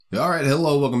All right,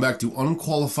 hello, welcome back to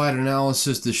Unqualified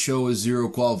Analysis. The show is zero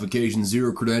qualifications,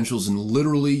 zero credentials, and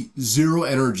literally zero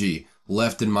energy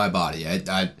left in my body.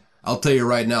 I'll tell you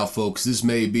right now, folks. This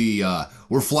may be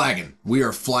we're flagging. We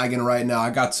are flagging right now. I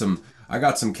got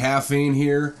some caffeine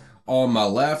here on my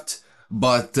left,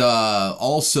 but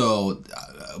also,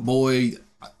 boy,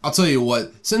 I'll tell you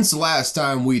what. Since the last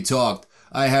time we talked,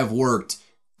 I have worked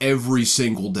every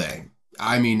single day.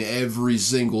 I mean, every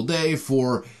single day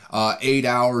for 8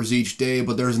 hours each day,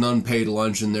 but there's an unpaid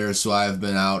lunch in there, so I've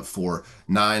been out for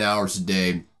 9 hours a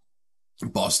day,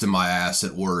 busting my ass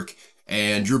at work.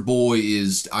 And your boy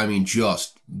is, I mean,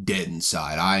 just dead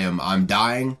inside. I'm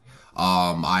dying.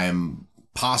 I am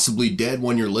possibly dead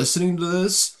when you're listening to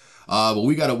this. But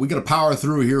we gotta power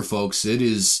through here, folks. It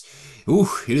is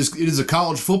a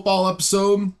college football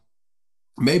episode.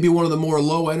 Maybe one of the more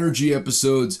low energy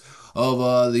episodes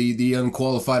of the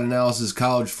Unqualified Analysis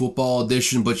College Football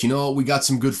Edition. But you know what? We got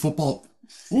some good football.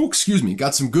 Ooh, excuse me.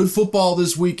 Got some good football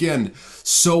this weekend.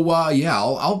 So yeah,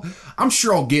 I'm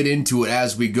sure I'll get into it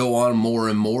as we go on more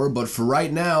and more. But for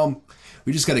right now,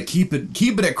 we just got to keep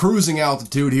it at cruising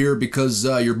altitude here because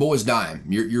your boy's dying.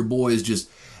 Your boy is just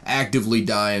actively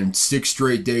dying. 6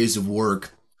 straight days of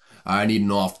work. I need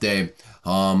an off day.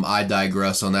 I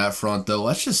digress on that front though.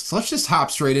 Let's just hop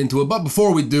straight into it. But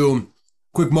before we do,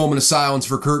 quick moment of silence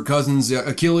for Kirk Cousins'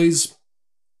 Achilles.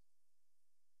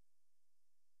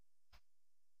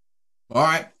 All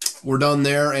right, we're done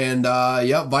there. And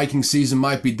yep, Viking season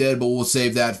might be dead, but we'll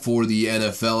save that for the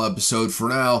NFL episode. For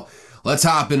now, let's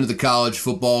hop into the college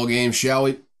football game, shall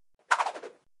we?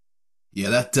 Yeah,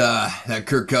 that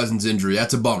Kirk Cousins injury,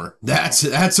 that's a bummer.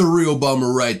 That's a real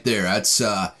bummer right there.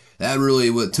 That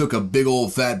really took a big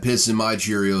old fat piss in my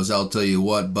Cheerios, I'll tell you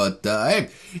what. But hey,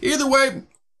 either way,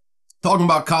 talking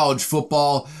about college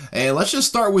football, and let's just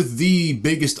start with the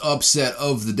biggest upset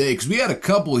of the day, because we had a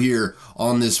couple here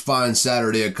on this fine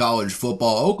Saturday of college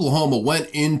football. Oklahoma went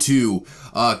into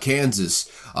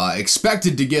Kansas,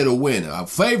 expected to get a win,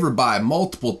 favored by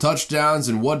multiple touchdowns,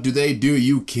 and what do?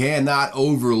 You cannot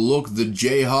overlook the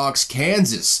Jayhawks.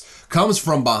 Kansas comes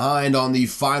from behind on the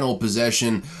final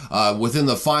possession, within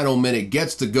the final minute,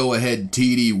 gets the go-ahead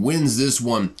TD, wins this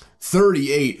one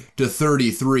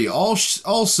 38-33.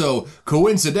 Also,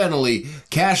 coincidentally,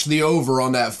 cashed the over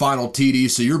on that final TD,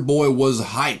 so your boy was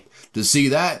hyped to see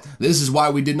that. This is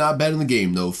why we did not bet in the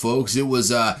game, though, folks. It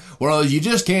was one of those you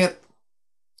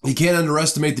can't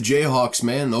underestimate the Jayhawks,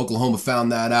 man. Oklahoma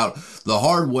found that out the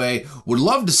hard way. Would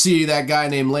love to see that guy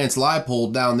named Lance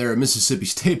Leipold down there at Mississippi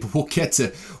State, but we'll get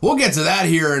to that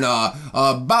here in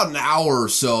about an hour or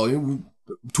so.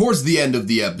 Towards the end of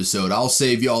the episode, I'll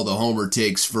save you all the homer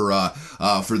takes for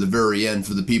the very end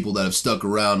for the people that have stuck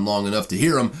around long enough to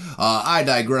hear them. I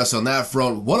digress on that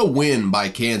front. What a win by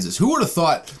Kansas. Who would have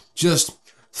thought just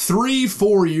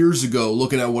 3-4 years ago,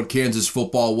 looking at what Kansas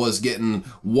football was, getting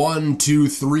 1, 2,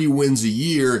 3 wins a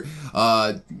year,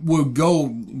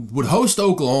 would host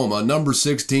Oklahoma, number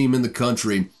 6 team in the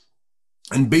country,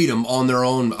 and beat them on their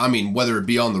own. I mean, whether it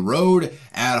be on the road,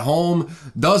 at home,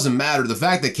 doesn't matter. The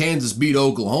fact that Kansas beat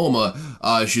Oklahoma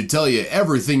should tell you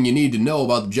everything you need to know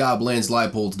about the job Lance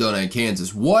Leipold's done at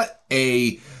Kansas. What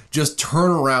a just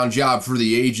turnaround job for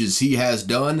the ages he has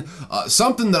done.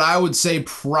 Something that I would say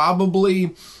probably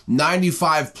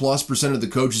 95+% of the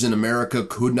coaches in America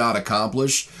could not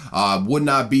accomplish, would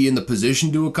not be in the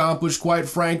position to accomplish, quite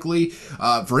frankly.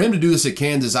 For him to do this at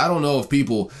Kansas, I don't know if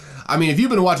people... I mean, if you've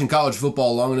been watching college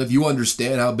football long enough, you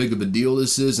understand how big of a deal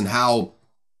this is and how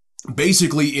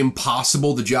basically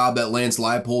impossible the job that Lance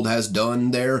Leipold has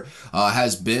done there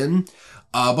has been.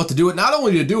 But to do it, not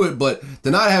only to do it, but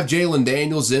to not have Jalen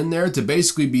Daniels in there, to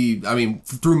basically be, I mean,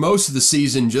 through most of the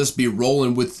season, just be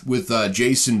rolling with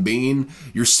Jason Bean.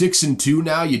 You're 6-2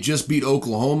 now. You just beat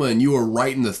Oklahoma, and you are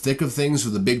right in the thick of things for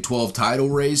the Big 12 title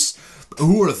race.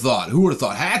 Who would have thought? Who would have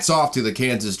thought? Hats off to the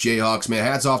Kansas Jayhawks, man.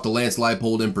 Hats off to Lance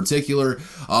Leipold in particular.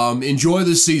 Enjoy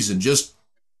this season. Just,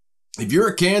 if you're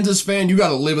a Kansas fan, you got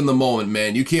to live in the moment,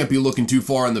 man. You can't be looking too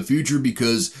far in the future,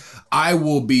 because I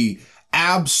will be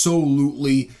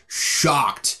absolutely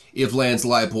shocked if Lance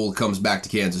Leipold comes back to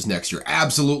Kansas next year.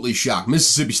 Absolutely shocked.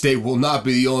 Mississippi State will not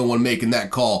be the only one making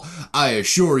that call, I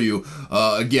assure you.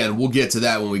 Again, we'll get to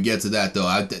that when we get to that,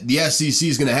 though. The SEC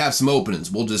is going to have some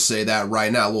openings. We'll just say that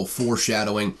right now, a little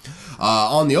foreshadowing.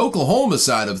 On the Oklahoma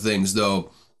side of things,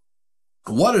 though,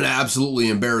 what an absolutely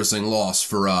embarrassing loss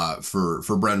for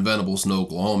Brent Venables in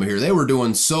Oklahoma here. They were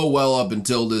doing so well up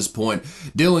until this point.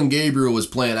 Dylan Gabriel was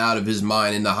playing out of his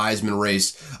mind in the Heisman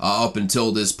race up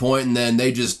until this point, and then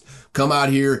they just come out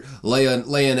here, lay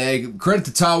an egg. Credit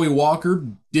to Tawi Walker,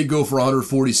 did go for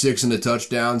 146 and a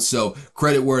touchdown, so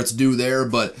credit where it's due there.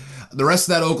 But the rest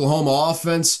of that Oklahoma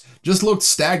offense just looked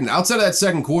stagnant. Outside of that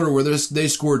second quarter where they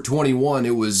scored 21,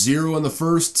 it was 0 in the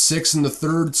first, 6 in the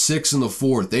third, 6 in the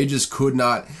fourth. They just could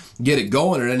not get it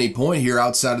going at any point here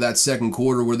outside of that second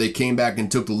quarter where they came back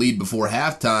and took the lead before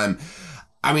halftime.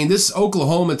 I mean, this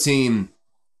Oklahoma team,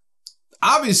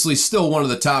 obviously still one of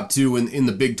the top two in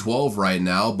the Big 12 right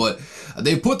now, but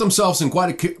they put themselves in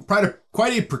quite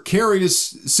a precarious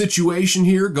situation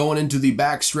here going into the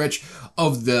backstretch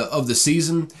of the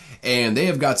season, and they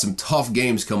have got some tough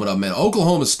games coming up, man.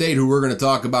 Oklahoma State, who we're going to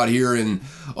talk about here in,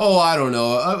 I don't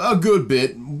know, a good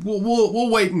bit.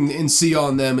 We'll wait and see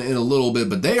on them in a little bit,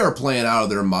 but they are playing out of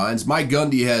their minds. Mike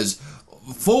Gundy has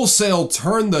full sail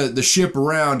turned the ship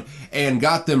around and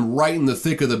got them right in the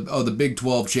thick of the Big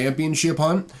 12 championship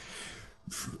hunt.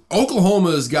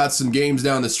 Oklahoma has got some games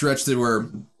down the stretch that where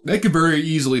they could very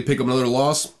easily pick up another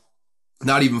loss,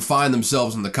 not even find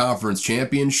themselves in the conference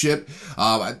championship.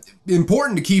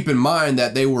 Important to keep in mind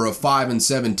that they were a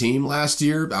 5-7 team last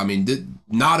year. I mean,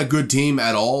 not a good team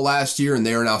at all last year, and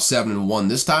they are now 7-1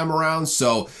 this time around.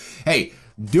 So, hey,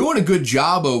 doing a good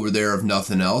job over there, if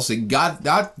nothing else. It got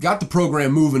the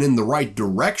program moving in the right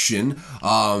direction.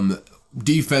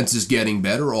 Defense is getting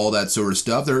better, all that sort of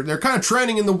stuff. They're kind of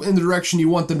trending in the direction you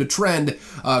want them to trend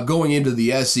going into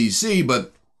the SEC,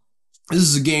 but this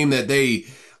is a game that they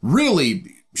really,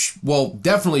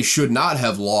 definitely should not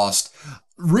have lost.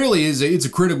 Really it's a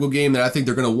critical game that I think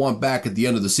they're going to want back at the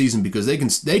end of the season, because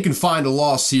they can find a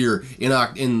loss here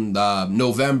in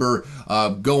November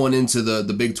going into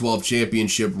the Big 12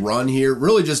 championship run here.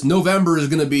 Really, just November is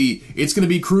going to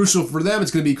be crucial for them.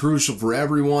 It's going to be crucial for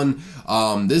everyone.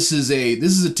 This is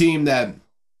a team that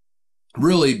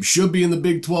really should be in the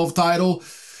Big 12 title.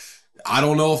 I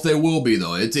don't know if they will be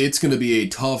though. It's going to be a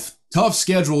tough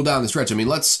schedule down the stretch. I mean,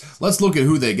 let's look at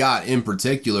who they got in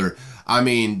particular. I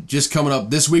mean, just coming up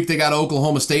this week, they got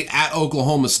Oklahoma State at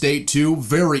Oklahoma State too.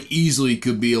 Very easily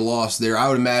could be a loss there. I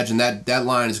would imagine that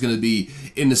line is going to be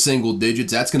in the single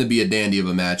digits. That's going to be a dandy of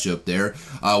a matchup there.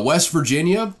 West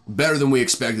Virginia, better than we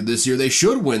expected this year. They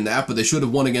should win that, but they should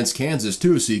have won against Kansas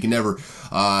too. So you can never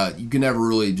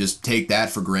really just take that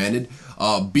for granted.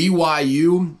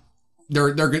 BYU,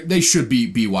 they should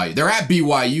beat BYU. They're at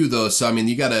BYU though, so I mean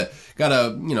you gotta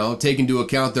take into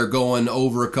account they're going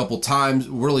over a couple times,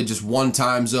 really just one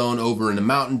time zone over in the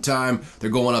mountain time. They're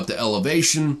going up to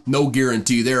elevation, no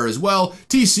guarantee there as well.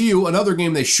 TCU, another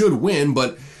game they should win,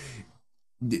 but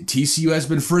TCU has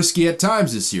been frisky at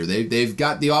times this year. They've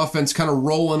got the offense kind of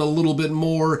rolling a little bit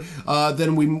more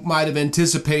than we might have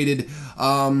anticipated.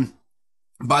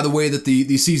 By the way that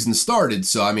the season started.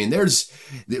 So, I mean,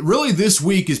 this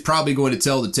week is probably going to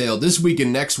tell the tale. This week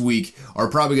and next week are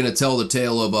probably going to tell the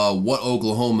tale of what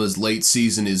Oklahoma's late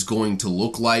season is going to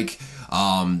look like.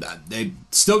 They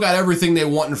still got everything they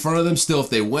want in front of them. Still, if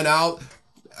they win out,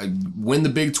 win the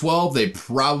Big 12, they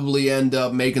probably end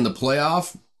up making the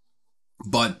playoff.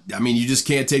 But, I mean, you just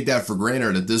can't take that for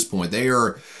granted at this point. They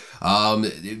are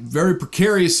very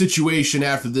precarious situation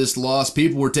after this loss.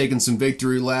 People were taking some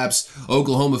victory laps.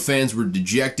 Oklahoma fans were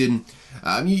dejected.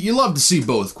 You love to see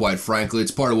both, quite frankly.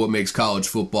 It's part of what makes college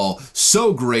football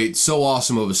so great, so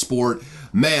awesome of a sport.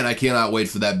 Man, I cannot wait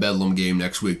for that Bedlam game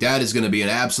next week. That is going to be an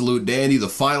absolute dandy. The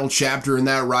final chapter in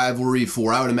that rivalry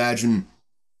for, I would imagine,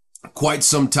 quite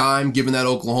some time, given that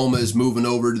Oklahoma is moving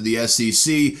over to the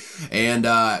SEC. And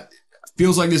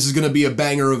feels like this is going to be a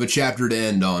banger of a chapter to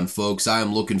end on, folks. I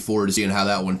am looking forward to seeing how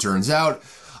that one turns out.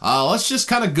 Let's just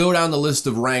kind of go down the list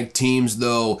of ranked teams,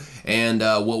 though, and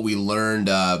what we learned.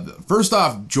 First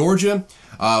off, Georgia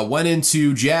went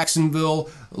into Jacksonville,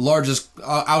 largest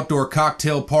outdoor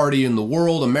cocktail party in the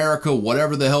world, America,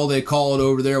 whatever the hell they call it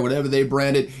over there, whatever they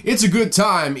brand it. It's a good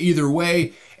time either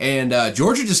way, and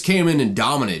Georgia just came in and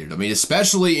dominated. I mean,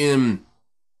 especially in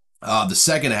the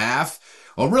second half.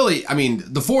 Well, really, I mean,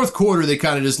 the fourth quarter, they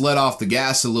kind of just let off the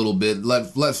gas a little bit,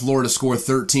 let Florida score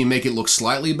 13, make it look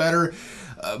slightly better.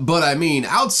 But, I mean,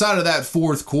 outside of that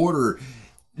fourth quarter,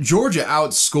 Georgia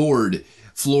outscored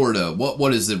Florida.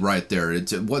 What is it right there?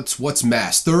 What's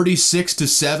mass?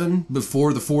 36-7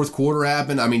 before the fourth quarter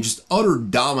happened. I mean, just utter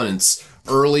dominance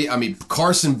early. I mean,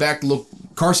 Carson Beck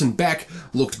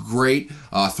looked great.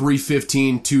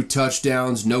 315, 2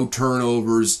 touchdowns, no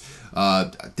turnovers.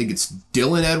 I think it's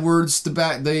Dylan Edwards,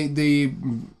 the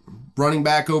running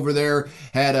back over there,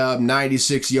 had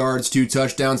 96 yards, 2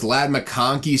 touchdowns. Ladd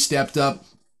McConkey stepped up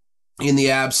in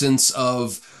the absence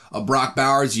of Brock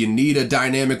Bowers. You need a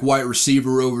dynamic wide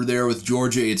receiver over there with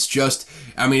Georgia. It's just,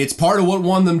 I mean, it's part of what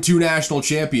won them 2 national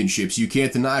championships. You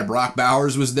can't deny Brock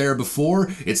Bowers was there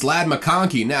before. It's Ladd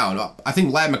McConkey now. I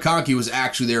think Ladd McConkey was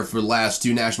actually there for the last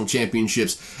 2 national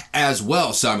championships as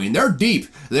well. So, I mean, they're deep.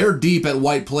 They're deep at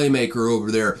white playmaker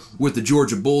over there with the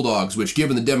Georgia Bulldogs, which,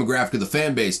 given the demographic of the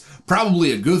fan base,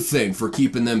 probably a good thing for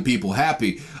keeping them people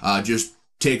happy. Just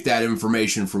take that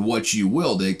information for what you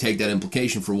will. They take that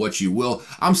implication for what you will.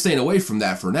 I'm staying away from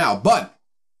that for now, but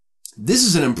this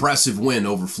is an impressive win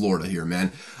over Florida here,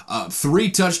 man.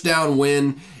 3-touchdown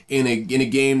win in a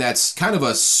game that's kind of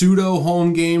a pseudo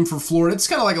home game for Florida. It's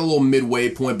kind of like a little midway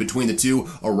point between the two.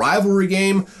 A rivalry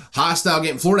game, hostile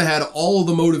game. Florida had all of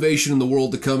the motivation in the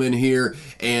world to come in here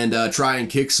and try and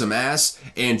kick some ass,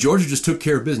 and Georgia just took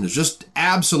care of business. Just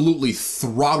absolutely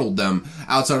throttled them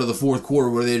outside of the fourth quarter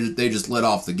where they just let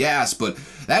off the gas. But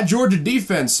that Georgia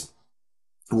defense,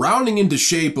 rounding into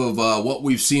shape of what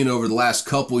we've seen over the last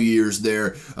couple years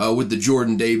there with the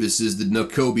Jordan Davises, the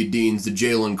Nakobe Deans, the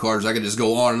Jalen Carters. I could just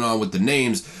go on and on with the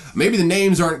names. Maybe the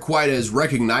names aren't quite as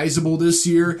recognizable this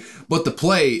year, but the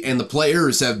play and the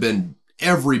players have been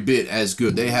every bit as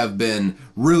good. They have been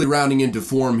really rounding into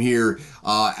form here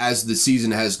as the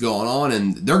season has gone on,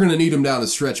 and they're going to need them down the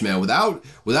stretch, man.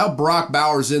 Without Brock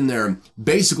Bowers in there,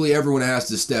 basically everyone has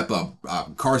to step up.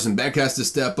 Carson Beck has to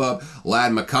step up.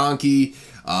 Ladd McConkey,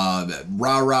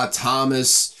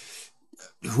 Thomas,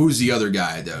 who's the other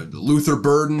guy? Luther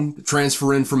Burden,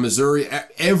 transfer in from Missouri.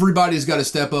 Everybody's got to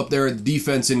step up there, the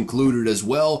defense included as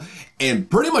well, and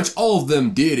pretty much all of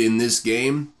them did in this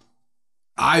game.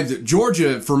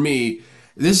 Georgia, for me,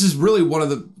 this is really one of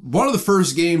the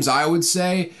first games, I would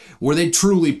say, where they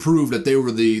truly proved that they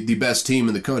were the best team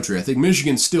in the country. I think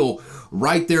Michigan's still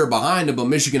right there behind them, but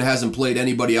Michigan hasn't played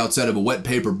anybody outside of a wet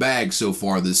paper bag so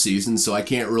far this season, so I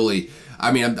can't really,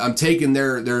 I mean, I'm taking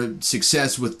their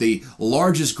success with the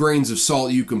largest grains of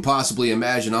salt you can possibly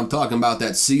imagine. I'm talking about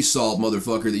that sea salt,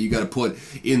 motherfucker, that you got to put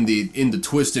in the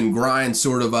twist and grind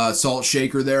sort of salt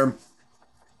shaker there.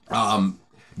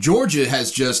 Georgia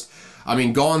has just, I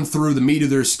mean, gone through the meat of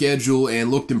their schedule and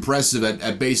looked impressive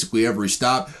at basically every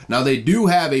stop. Now, they do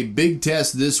have a big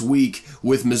test this week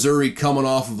with Missouri coming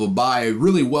off of a bye. A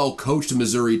really well-coached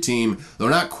Missouri team. They're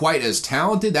not quite as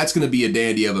talented. That's going to be a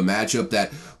dandy of a matchup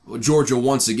that Georgia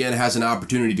once again has an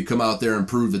opportunity to come out there and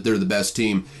prove that they're the best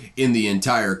team in the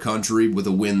entire country with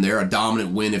a win there. A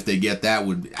dominant win, if they get that,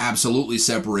 would absolutely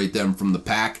separate them from the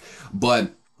pack.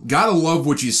 But gotta love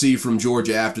what you see from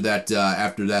Georgia after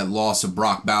that loss of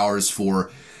Brock Bowers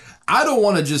for, I don't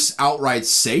want to just outright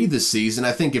say the season.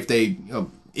 I think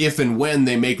if and when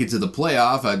they make it to the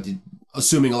playoff,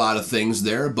 assuming a lot of things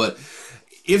there, but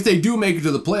if they do make it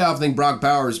to the playoff, I think Brock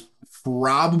Bowers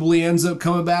probably ends up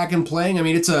coming back and playing. I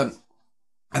mean,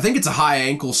 I think it's a high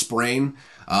ankle sprain,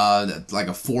 like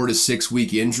a 4 to 6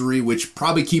 week injury, which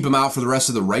probably keep him out for the rest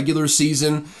of the regular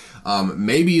season.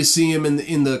 Maybe you see him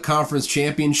in the conference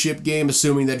championship game,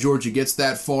 assuming that Georgia gets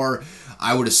that far.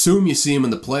 I would assume you see him in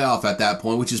the playoff at that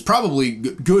point, which is probably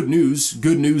good news.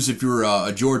 Good news if you're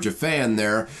a Georgia fan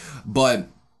there. But,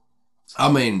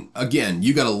 I mean, again,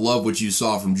 you got to love what you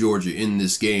saw from Georgia in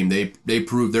this game. They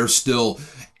proved they're still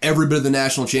every bit of the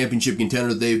national championship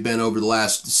contender they've been over the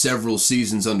last several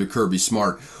seasons under Kirby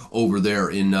Smart over there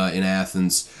in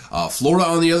Athens. Florida,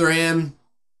 on the other hand,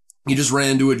 he just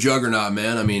ran into a juggernaut,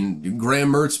 man. I mean,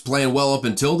 Graham Mertz playing well up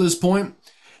until this point.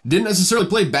 Didn't necessarily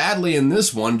play badly in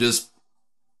this one, just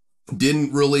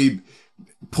didn't really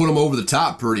put him over the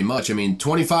top pretty much. I mean,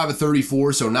 25 of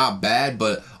 34, so not bad,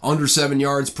 but under 7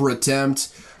 yards per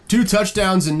attempt. 2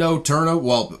 touchdowns and no turnover.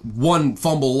 Well, 1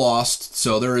 fumble lost,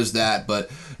 so there is that, but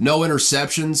no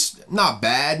interceptions. Not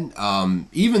bad.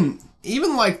 Even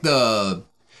like the...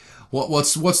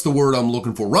 What's the word I'm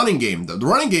looking for? Running game. The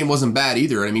running game wasn't bad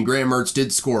either. I mean, Graham Mertz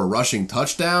did score a rushing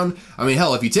touchdown. I mean,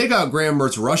 hell, if you take out Graham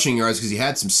Mertz rushing yards, because he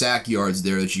had some sack yards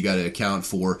there that you got to account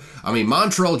for. I mean,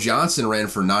 Montrell Johnson ran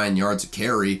for 9 yards a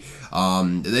carry.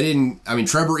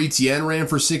 Trevor Etienne ran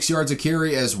for 6 yards a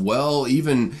carry as well.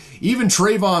 Even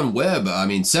Trayvon Webb, I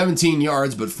mean, 17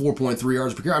 yards, but 4.3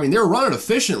 yards per carry. I mean, they were running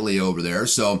efficiently over there,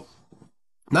 so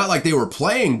not like they were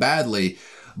playing badly.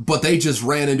 But they just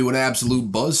ran into an absolute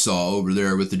buzzsaw over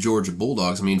there with the Georgia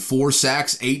Bulldogs. I mean, 4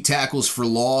 sacks, 8 tackles for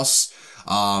loss.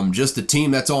 Just a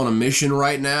team that's on a mission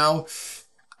right now.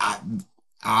 I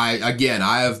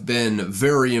have been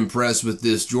very impressed with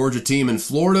this Georgia team in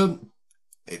Florida.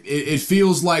 It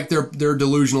feels like their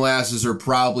delusional asses are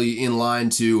probably in line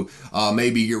to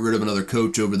maybe get rid of another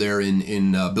coach over there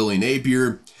in Billy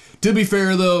Napier. To be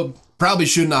fair, though, probably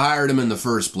shouldn't have hired him in the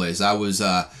first place. I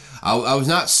I was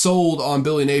not sold on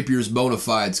Billy Napier's bona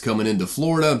fides coming into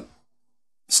Florida.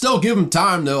 Still give him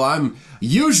time, though. I'm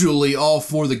usually all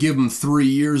for the give him 3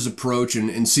 years approach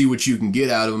and see what you can get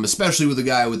out of him, especially with a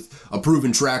guy with a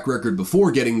proven track record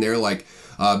before getting there, like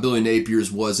Billy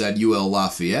Napier's was at UL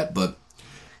Lafayette. But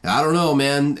I don't know,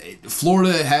 man.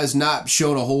 Florida has not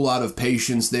shown a whole lot of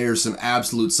patience. There's some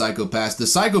absolute psychopaths. The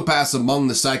psychopaths among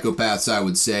the psychopaths, I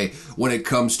would say, when it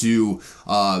comes to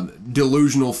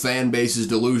delusional fan bases,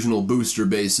 delusional booster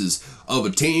bases of a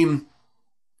team.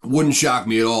 Wouldn't shock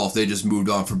me at all if they just moved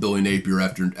on for Billy Napier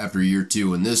after year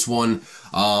 2 in this one.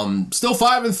 Still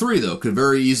 5-3 though. Could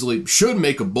very easily, should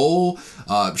make a bowl.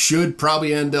 Should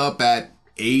probably end up at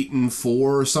 8-4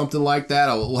 or something like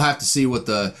that. We'll have to see what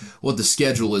the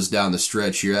schedule is down the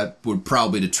stretch here. That would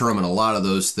probably determine a lot of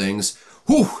those things.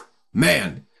 Whew,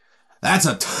 man,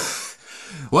 that's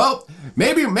well,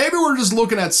 maybe we're just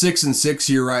looking at 6-6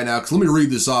 here right now. Cause let me read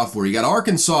this off for you. You got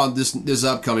Arkansas this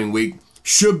upcoming week.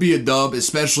 Should be a dub,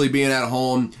 especially being at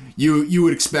home. You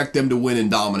would expect them to win and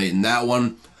dominate in that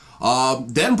one.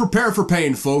 Then prepare for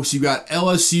pain, folks. You got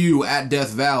LSU at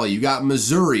Death Valley. You got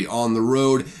Missouri on the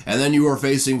road. And then you are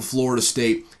facing Florida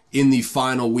State in the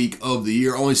final week of the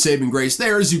year. Only saving grace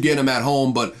there is you get them at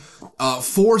home. But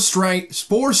 4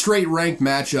 straight ranked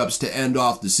matchups to end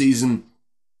off the season.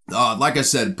 Like I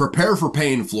said, prepare for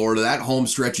pain, Florida. That home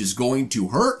stretch is going to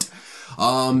hurt.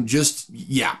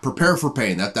 Prepare for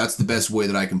pain. That's the best way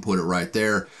that I can put it right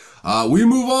there. We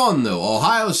move on, though.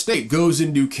 Ohio State goes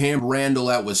into Camp Randall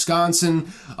at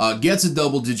Wisconsin, gets a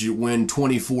double-digit win,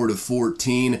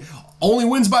 24-14. Only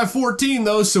wins by 14,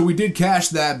 though, so we did cash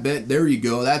that bet. There you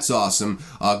go. That's awesome.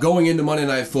 Going into Monday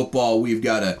Night Football, we've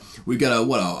got a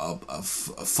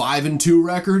 5-2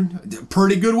 record.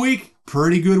 Pretty good week.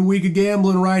 Pretty good week of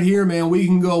gambling right here, man. We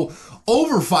can go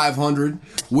over 500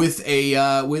 with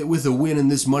a win in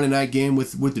this Monday night game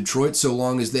with Detroit, so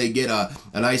long as they get a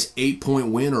nice 8-point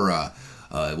win or a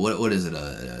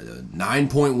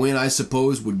 9-point win, I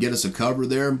suppose, would get us a cover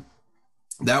there.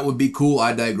 That would be cool.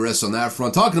 I digress on that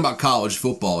front. Talking about college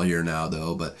football here now,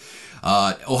 though, but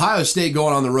Ohio State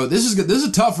going on the road. This is good. This is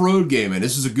a tough road game, and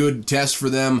this is a good test for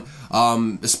them,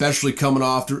 especially coming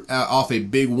off a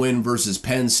big win versus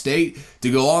Penn State.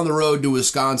 To go on the road to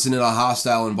Wisconsin in a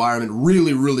hostile environment,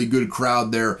 really, really good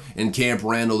crowd there in Camp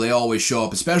Randall. They always show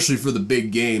up, especially for the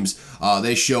big games.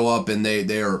 They show up and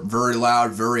they are very loud,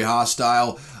 very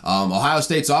hostile. Ohio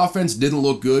State's offense didn't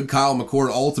look good. Kyle McCord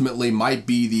ultimately might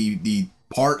be the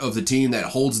part of the team that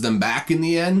holds them back in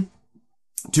the end.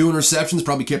 2 interceptions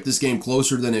probably kept this game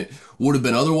closer than it would have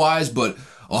been otherwise, but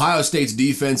Ohio State's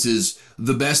defense is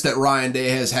the best that Ryan Day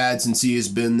has had since he has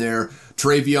been there.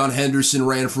 Travion Henderson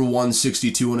ran for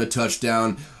 162 and a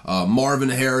touchdown. Marvin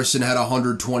Harrison had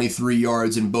 123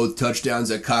 yards in both touchdowns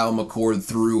that Kyle McCord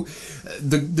threw.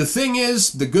 The thing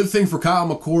is, the good thing for Kyle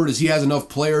McCord is he has enough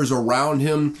players around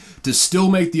him to still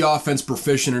make the offense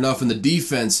proficient enough, and the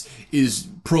defense is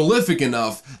prolific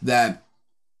enough that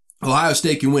Ohio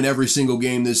State can win every single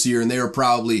game this year, and they are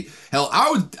probably, hell,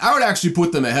 I would actually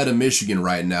put them ahead of Michigan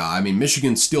right now. I mean,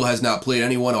 Michigan still has not played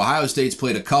anyone. Ohio State's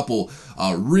played a couple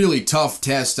really tough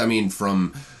tests. I mean,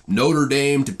 from Notre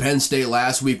Dame to Penn State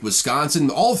last week, Wisconsin.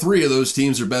 All 3 of those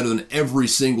teams are better than every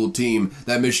single team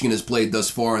that Michigan has played thus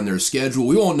far in their schedule.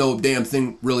 We won't know a damn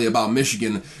thing really about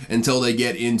Michigan until they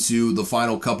get into the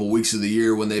final couple weeks of the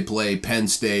year when they play Penn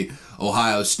State,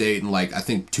 Ohio State, and I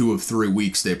think 2 of 3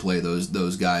 weeks they play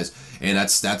those guys. And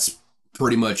that's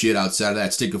pretty much it. Outside of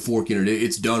that, stick a fork in it.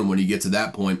 It's done when you get to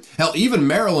that point. Hell, even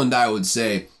Maryland, I would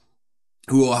say,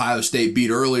 who Ohio State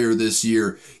beat earlier this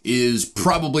year, is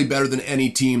probably better than any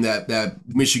team that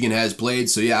Michigan has played.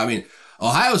 So, yeah, I mean,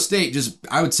 Ohio State just,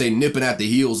 I would say, nipping at the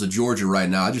heels of Georgia right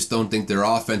now. I just don't think their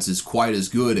offense is quite as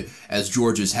good as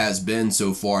Georgia's has been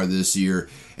so far this year.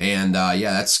 And,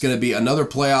 that's going to be another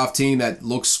playoff team that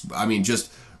looks, I mean,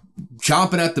 just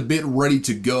chomping at the bit, ready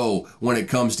to go when it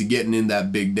comes to getting in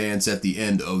that big dance at the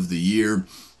end of the year.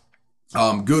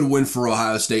 Good win for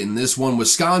Ohio State in this one.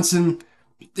 Wisconsin,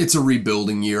 it's a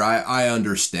rebuilding year. I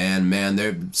understand, man.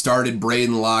 They started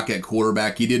Braden Locke at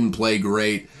quarterback. He didn't play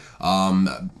great.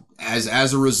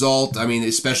 As a result, I mean,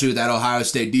 especially with that Ohio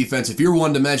State defense, if you're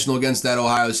one-dimensional against that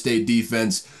Ohio State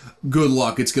defense, good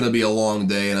luck. It's going to be a long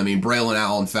day. And, I mean, Braylon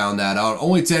Allen found that out.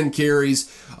 Only 10 carries,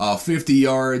 50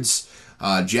 yards.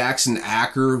 Jackson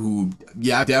Acker, who,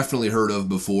 I've definitely heard of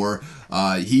before.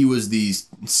 He was the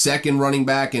second running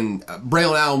back, and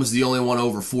Braylon Allen was the only one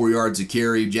over 4 yards a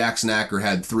carry. Jackson Acker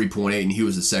had 3.8, and he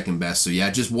was the second best. So,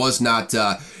 it just was not,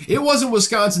 it wasn't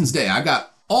Wisconsin's day. I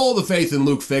got all the faith in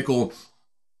Luke Fickell.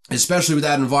 especially with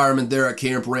that environment there at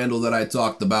Camp Randall that I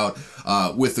talked about,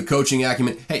 with the coaching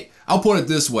acumen. Hey, I'll put it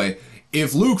this way.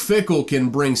 If Luke Fickell can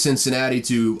bring Cincinnati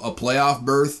to a playoff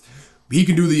berth, he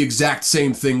can do the exact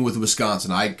same thing with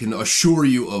Wisconsin. I can assure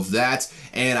you of that.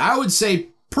 And I would say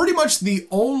pretty much the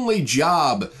only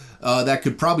job that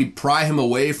could probably pry him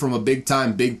away from a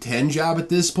big-time Big Ten job at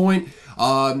this point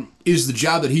is the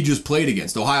job that he just played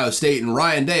against, Ohio State. And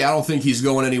Ryan Day, I don't think he's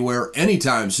going anywhere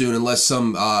anytime soon unless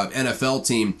some NFL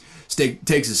team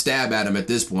takes a stab at him at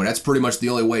this point. That's pretty much the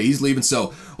only way he's leaving.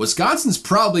 So Wisconsin's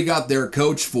probably got their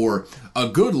coach for a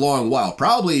good long while,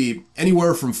 probably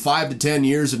anywhere from 5 to 10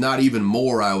 years, if not even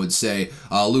more, I would say.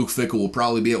 Luke Fickell will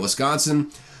probably be at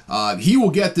Wisconsin. He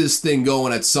will get this thing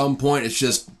going at some point. It's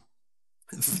just,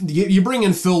 you bring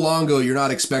in Phil Longo, you're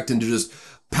not expecting to just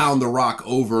pound the rock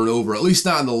over and over, at least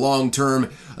not in the long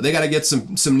term. They got to get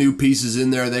some new pieces in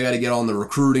there. They got to get on the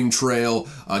recruiting trail,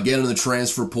 get in the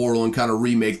transfer portal, and kind of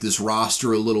remake this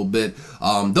roster a little bit.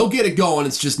 They'll get it going.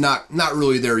 It's just not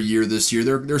really their year this year.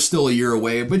 They're still a year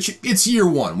away, but it's year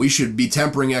one. We should be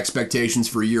tempering expectations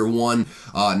for year one.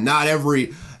 Not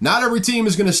every team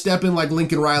is going to step in like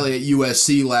Lincoln Riley at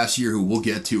USC last year, who we'll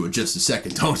get to in just a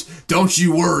second. Don't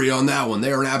you worry on that one.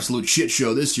 They are an absolute shit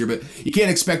show this year, but you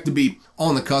can't expect to be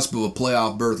on the cusp of a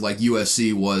playoff berth like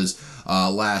USC was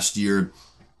last year.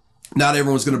 Not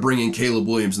everyone's going to bring in Caleb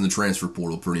Williams in the transfer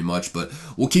portal pretty much, but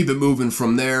we'll keep it moving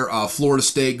from there. Florida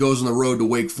State goes on the road to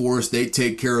Wake Forest. They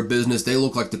take care of business. They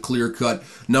look like the clear-cut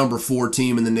number 4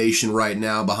 team in the nation right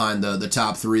now, behind the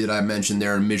top 3 that I mentioned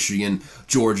there in Michigan,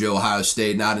 Georgia, Ohio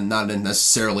State. Not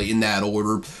necessarily in that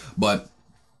order, but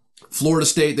Florida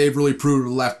State, they've really proved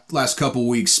the last couple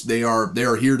weeks they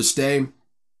are here to stay,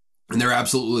 and they're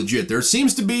absolutely legit. There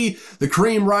seems to be the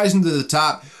cream rising to the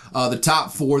top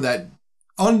 4 that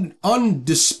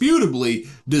undisputably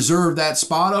deserve that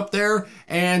spot up there,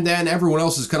 and then everyone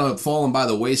else is kind of fallen by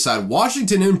the wayside.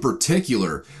 Washington in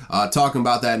particular, talking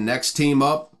about that next team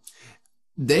up,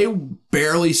 they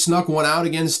barely snuck one out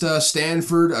against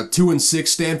Stanford, a 2-6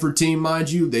 Stanford team,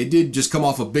 mind you. They did just come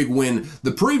off a big win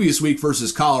the previous week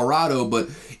versus Colorado, but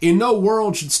in no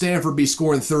world should Stanford be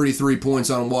scoring 33 points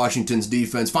on Washington's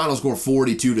defense. Final score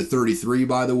 42-33,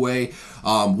 by the way.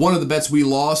 One of the bets we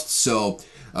lost, so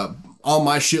on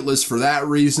my shit list for that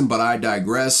reason, but I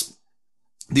digress.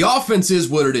 The offense is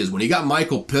what it is. When you got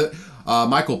Michael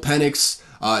Penix,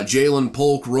 Jalen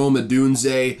Polk, Rome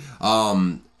Odunze,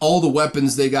 all the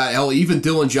weapons they got, hell, even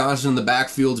Dylan Johnson in the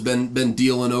backfield's been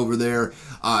dealing over there.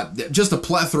 Just a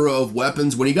plethora of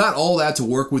weapons. When you got all that to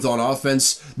work with on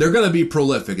offense, they're going to be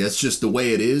prolific. That's just the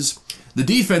way it is. The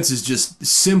defense is just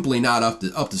simply not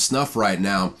up to snuff right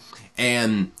now.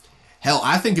 And hell,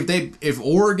 I think if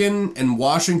Oregon and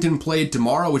Washington played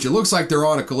tomorrow, which it looks like they're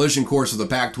on a collision course of the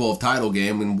Pac-12 title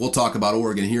game, and we'll talk about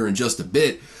Oregon here in just a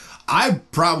bit, I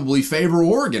probably favor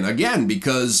Oregon again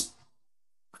because,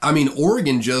 I mean,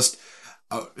 Oregon just,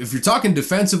 if you're talking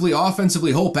defensively,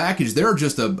 offensively, whole package, they're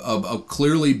just a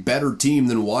clearly better team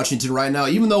than Washington right now,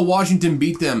 even though Washington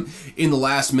beat them in the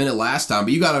last minute last time.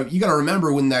 But you gotta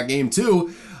remember when that game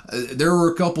too, there were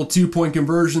a couple 2-point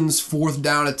conversions, 4th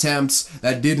down attempts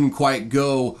that didn't quite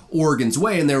go Oregon's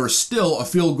way, and they were still a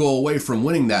field goal away from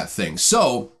winning that thing.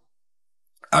 So,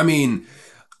 I mean,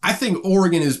 I think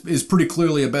Oregon is pretty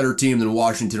clearly a better team than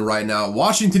Washington right now.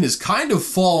 Washington has kind of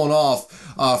fallen off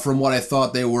from what I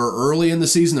thought they were early in the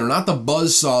season. They're not the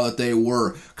buzzsaw that they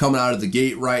were coming out of the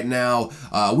gate right now.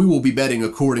 We will be betting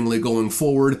accordingly going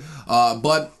forward.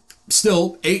 But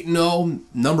still, 8-0,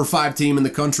 number 5 team in the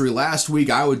country last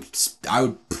week. I would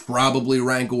probably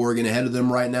rank Oregon ahead of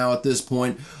them right now at this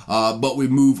point. But we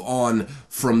move on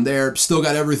from there. Still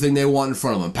got everything they want in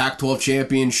front of them. Pac-12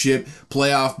 championship,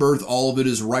 playoff berth, all of it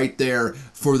is right there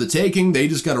for the taking. They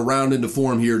just got to round into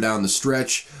form here down the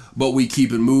stretch. But we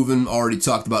keep it moving. Already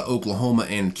talked about Oklahoma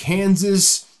and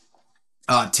Kansas.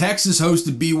 Texas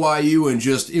hosted BYU and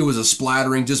it was a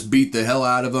splattering, just beat the hell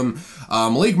out of them.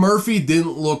 Malik Murphy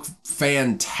didn't look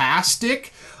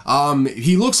fantastic.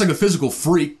 He looks like a physical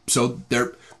freak, so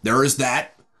there is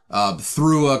that.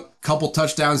 Threw a couple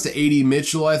touchdowns to A.D.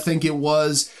 Mitchell, I think it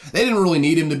was. They didn't really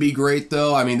need him to be great,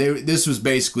 though. I mean, this was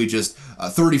basically just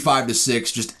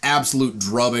 35-6, just absolute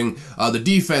drubbing. The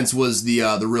defense was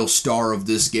the real star of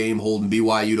this game, holding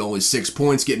BYU to only 6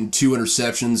 points, getting 2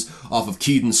 interceptions off of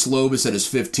Keaton Slovis at his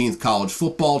 15th college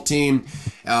football team.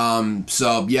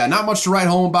 So, yeah, not much to write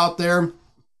home about there.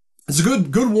 It's a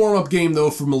good warm-up game,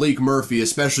 though, for Malik Murphy,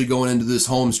 especially going into this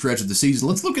home stretch of the season.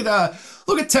 Let's look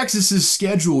at Texas's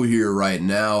schedule here right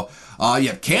now. You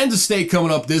have Kansas State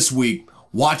coming up this week.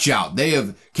 watch out.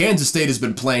 Kansas State has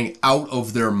been playing out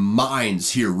of their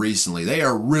minds here recently. They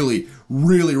are really,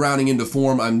 really rounding into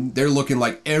form. They're looking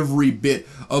like every bit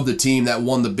of the team that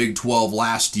won the Big 12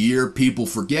 last year. People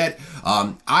forget.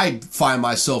 I find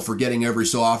myself forgetting every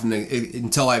so often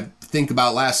until I think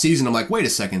about last season. I'm like, wait a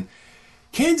second.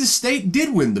 Kansas State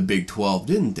did win the Big 12,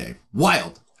 didn't they?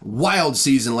 Wild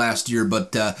season last year,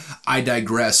 but I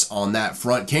digress on that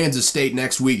front. Kansas State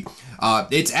next week.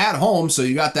 It's at home, so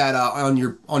you got that on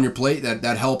your plate.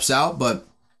 That helps out. But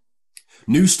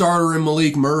new starter in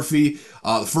Malik Murphy,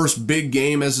 the first big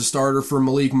game as a starter for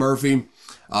Malik Murphy,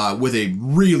 with a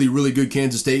really, really good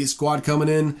Kansas State squad coming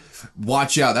in.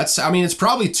 Watch out. It's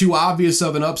probably too obvious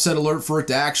of an upset alert for it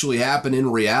to actually happen in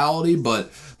reality,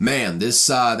 but man, that's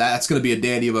going to be a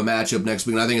dandy of a matchup next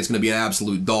week, and I think it's going to be an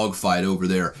absolute dogfight over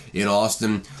there in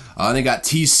Austin. They got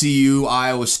TCU,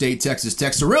 Iowa State, Texas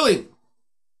Tech. So really,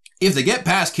 if they get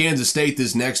past Kansas State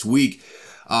this next week,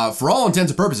 for all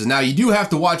intents and purposes, now you do have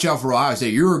to watch out for Ohio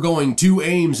State. You're going to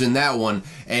Ames in that one,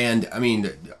 and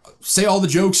say all the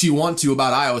jokes you want to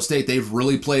about Iowa State. They've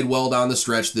really played well down the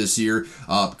stretch this year.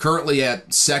 Currently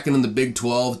at second in the Big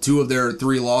 12. 2 of their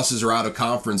 3 losses are out of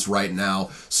conference right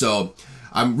now. So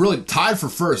I'm really tied for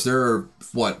first. There are,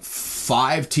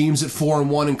 5 teams at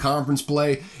 4-1 in conference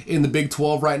play in the Big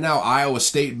 12 right now, Iowa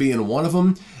State being one of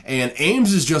them. And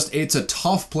Ames is it's a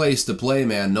tough place to play,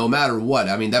 man, no matter what.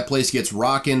 That place gets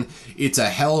rocking. It's a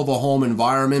hell of a home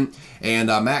environment. And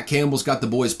Matt Campbell's got the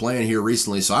boys playing here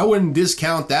recently, so I wouldn't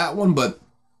discount that one, but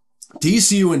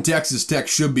TCU and Texas Tech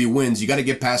should be wins. You got to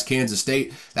get past Kansas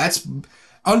State. That's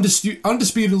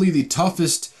undisputedly the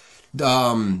toughest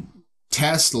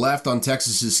test left on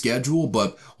Texas's schedule,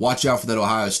 but watch out for that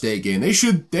Ohio State game. They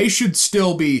should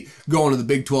still be going to the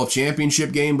Big 12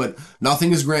 championship game, but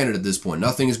nothing is granted at this point.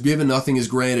 Nothing is given, nothing is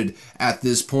granted at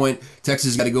this point.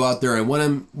 Texas has got to go out there and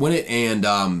win it,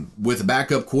 and with a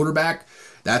backup quarterback,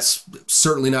 that's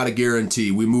certainly not a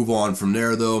guarantee. We move on from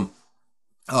there, though.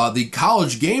 The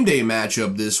college game day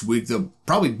matchup this week, the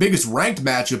probably biggest ranked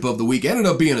matchup of the week, ended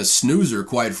up being a snoozer,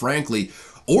 quite frankly.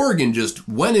 Oregon just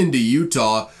went into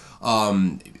Utah,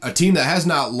 a team that has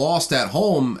not lost at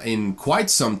home in quite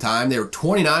some time. They were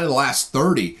 29 of the last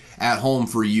 30 at home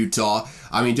for Utah.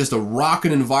 Just a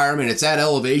rocking environment. It's at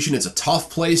elevation. It's a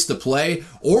tough place to play.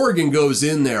 Oregon goes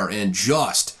in there and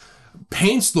just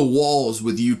paints the walls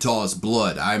with Utah's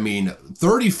blood.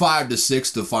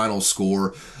 35-6 the final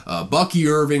score. Bucky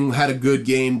Irving had a good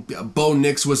game. Bo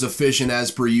Nix was efficient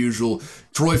as per usual.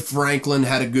 Troy Franklin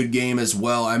had a good game as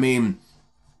well.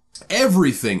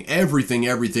 Everything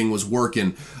was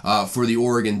working for the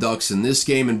Oregon Ducks in this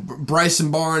game. And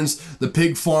Bryson Barnes, the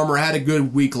pig farmer, had a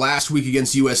good week last week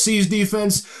against USC's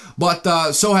defense, but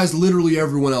so has literally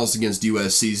everyone else against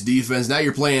USC's defense. Now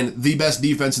you're playing the best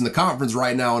defense in the conference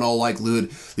right now, in all likelihood,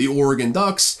 the Oregon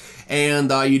Ducks, and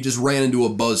you just ran into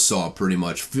a buzzsaw pretty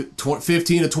much.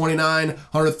 15 to 29,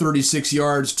 136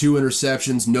 yards, 2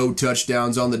 interceptions, no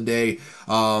touchdowns on the day.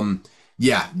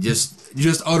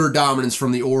 Just utter dominance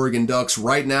from the Oregon Ducks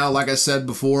right now. Like I said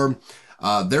before,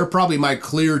 they're probably my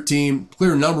clear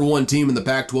number 1 team in the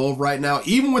Pac-12 right now.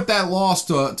 Even with that loss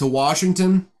to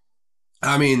Washington,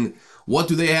 what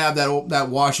do they have that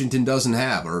Washington doesn't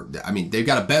have? They've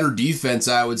got a better defense,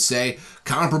 I would say.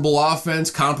 Comparable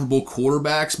offense, comparable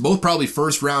quarterbacks, both probably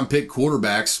first-round pick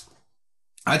quarterbacks.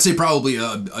 I'd say probably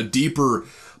a deeper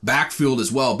backfield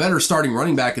as well. Better starting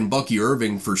running back in Bucky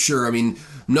Irving for sure.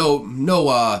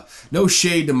 No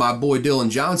shade to my boy Dylan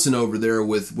Johnson over there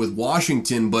with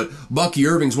Washington, but Bucky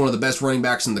Irving's one of the best running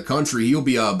backs in the country. He'll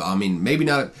be maybe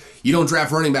not. You don't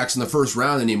draft running backs in the first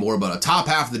round anymore, but a top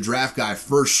half of the draft guy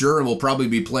for sure, and will probably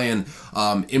be playing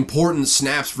important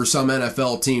snaps for some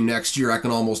NFL team next year. I can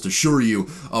almost assure you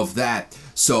of that.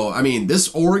 So, this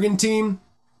Oregon team,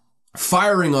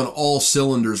 firing on all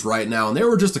cylinders right now, and there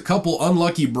were just a couple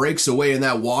unlucky breaks away in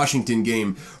that Washington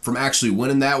game from actually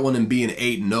winning that one and being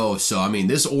 8-0. So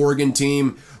this Oregon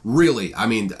team really, I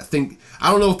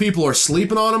don't know if people are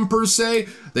sleeping on them per se.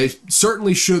 They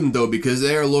certainly shouldn't, though, because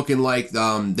they're looking like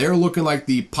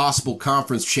the possible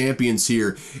conference champions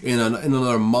here in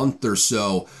another month or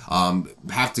so.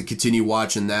 Have to continue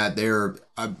watching that.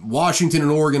 Washington and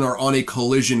Oregon are on a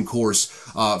collision course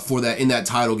for that in that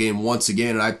title game once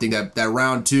again, and I think that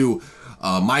round 2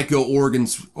 might go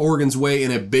Oregon's way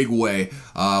in a big way.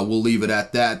 We'll leave it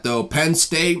at that, though. Penn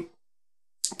State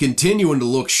continuing to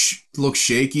look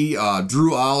shaky.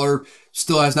 Drew Aller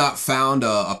still has not found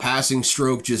a passing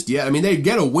stroke just yet. They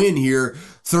get a win here,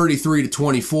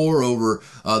 33-24 over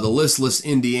the listless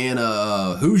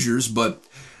Indiana Hoosiers, but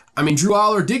I mean, Drew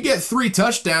Aller did get 3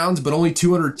 touchdowns, but only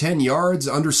 210 yards,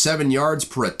 under 7 yards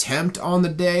per attempt on the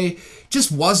day.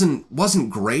 Just wasn't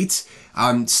great.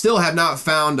 Still have not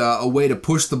found a way to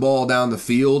push the ball down the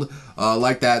field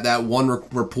like that one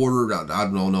reporter. I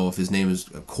don't know if his name is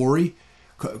Corey.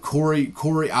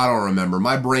 I don't remember.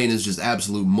 My brain is just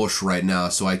absolute mush right now,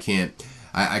 so I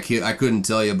couldn't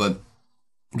tell you, but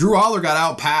Drew Aller got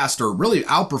outpassed, or really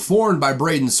outperformed, by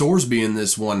Braden Sorsby in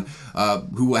this one,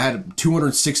 who had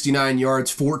 269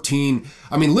 yards,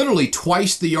 literally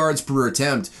twice the yards per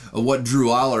attempt of what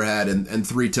Drew Aller had, and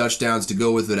 3 touchdowns to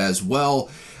go with it as well.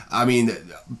 I mean,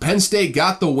 Penn State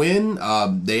got the win.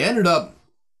 They ended up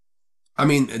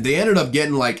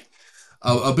getting like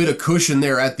a bit of cushion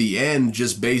there at the end,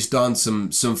 just based on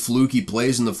some fluky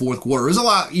plays in the fourth quarter. It was a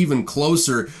lot even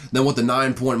closer than what the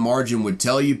 9-point margin would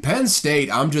tell you. Penn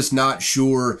State, I'm just not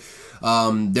sure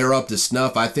they're up to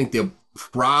snuff. I think they'll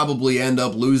probably end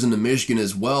up losing to Michigan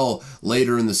as well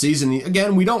later in the season.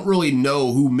 Again, we don't really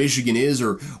know who Michigan is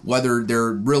or whether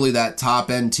they're really that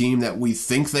top-end team that we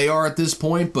think they are at this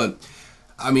point, but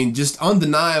I mean, just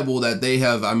undeniable that they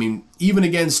have, even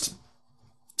against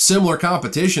similar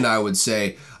competition, I would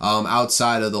say,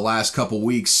 outside of the last couple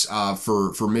weeks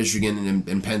for Michigan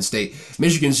and Penn State.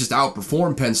 Michigan's just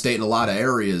outperformed Penn State in a lot of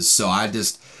areas, so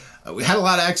we had a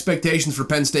lot of expectations for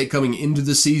Penn State coming into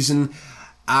the season.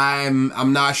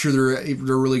 I'm not sure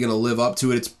they're really going to live up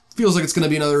to it. It feels like it's going to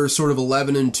be another sort of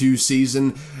 11-2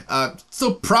 season.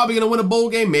 Still probably going to win a bowl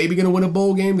game, maybe going to win a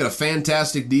bowl game. Got a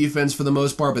fantastic defense for the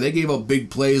most part, but they gave up big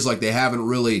plays like they haven't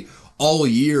really all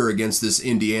year against this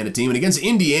Indiana team. And against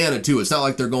Indiana, too. It's not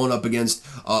like they're going up against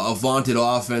a vaunted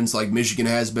offense like Michigan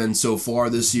has been so far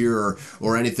this year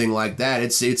or anything like that.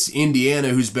 It's Indiana,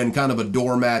 who's been kind of a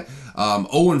doormat,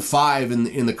 0-5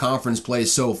 in the conference play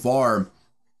so far.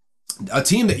 A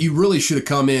team that you really should have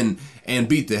come in and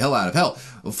beat the hell out of. Hell,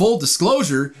 full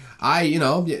disclosure, I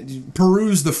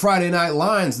perused the Friday night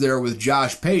lines there with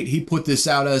Josh Pate. He put this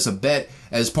out as a bet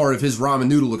as part of his Ramen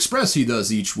Noodle Express he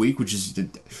does each week, which is,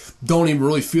 don't even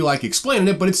really feel like explaining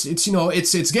it, but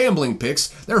it's gambling picks.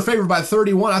 They're favored by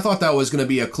 31. I thought that was going to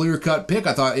be a clear-cut pick.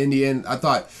 I thought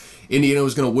Indiana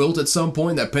was going to wilt at some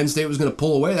point, that Penn State was going to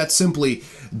pull away. That simply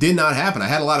did not happen. I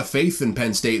had a lot of faith in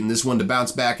Penn State in this one to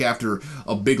bounce back after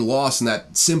a big loss, and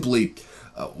that simply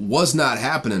was not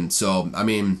happening. So,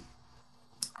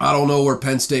 I don't know where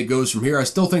Penn State goes from here. I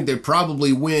still think they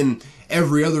probably win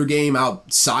every other game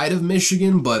outside of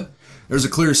Michigan, but there's a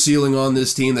clear ceiling on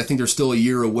this team. I think they're still a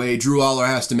year away. Drew Aller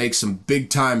has to make some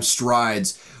big-time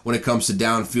strides when it comes to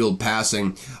downfield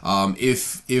passing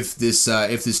if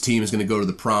this team is going to go to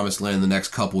the promised land in the next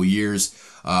couple years.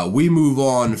 We move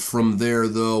on from there,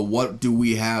 though. What do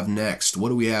we have next?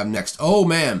 Oh,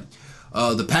 man.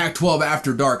 The Pac-12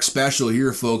 After Dark special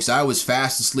here, folks. I was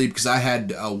fast asleep because I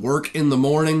had work in the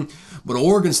morning, but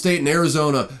Oregon State and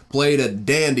Arizona played a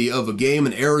dandy of a game,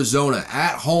 and Arizona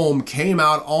at home came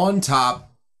out on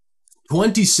top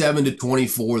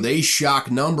 27-24. They shock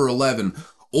number 11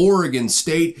 Oregon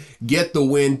State, get the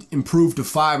win, improve to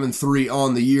 5-3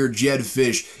 on the year. Jed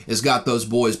Fish has got those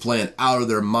boys playing out of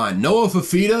their mind. Noah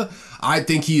Fifita, I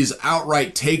think he is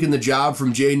outright taking the job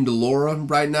from Jaden DeLora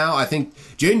right now. I think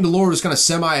Jaden DeLora is kind of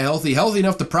semi-healthy, healthy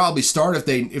enough to probably start if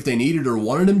they needed or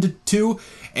wanted him to.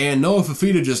 And Noah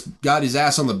Fifita just got his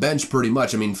ass on the bench pretty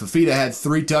much. Fifita had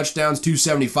 3 touchdowns,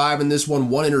 275 in this one,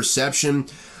 1 interception.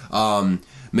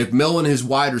 McMillan, his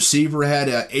wide receiver, had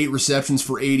 8 receptions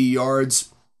for 80 yards.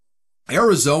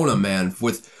 Arizona, man,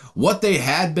 with what they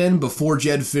had been before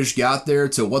Jed Fish got there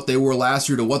to what they were last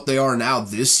year to what they are now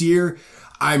this year,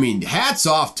 hats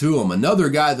off to him. Another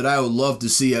guy that I would love to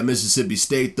see at Mississippi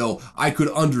State, though I could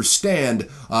understand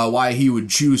why he would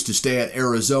choose to stay at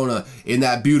Arizona in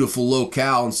that beautiful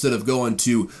locale instead of going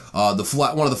to one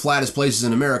of the flattest places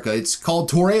in America. It's called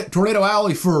Tornado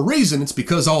Alley for a reason. It's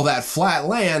because all that flat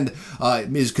land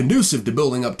is conducive to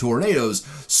building up tornadoes.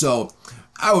 So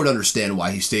I would understand why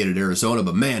he stayed at Arizona,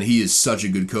 but man, he is such a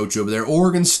good coach over there.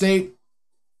 Oregon State,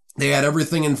 they had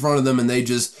everything in front of them, and they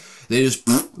just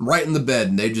right in the bed,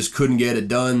 and they just couldn't get it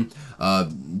done.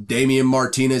 Damian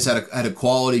Martinez had a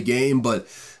quality game, but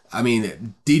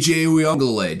DJ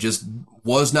Uiagalelei just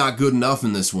was not good enough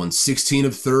in this one. 16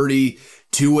 of 30,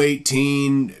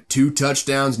 218, 2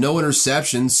 touchdowns, no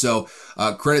interceptions. So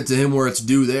credit to him where it's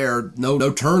due there.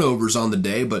 No turnovers on the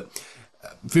day, but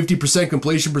 50%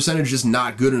 completion percentage is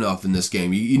not good enough in this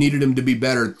game. You needed him to be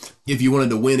better if you wanted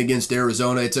to win against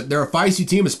Arizona. They're a feisty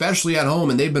team, especially at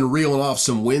home, and they've been reeling off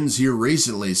some wins here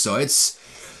recently. So it's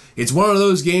one of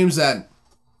those games that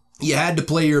you had to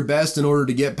play your best in order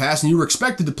to get past, and you were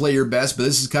expected to play your best, but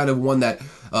this is kind of one that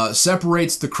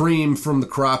separates the cream from the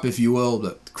crop, if you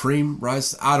will. cream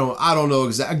rice. I don't know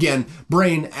exactly. Again,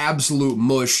 brain absolute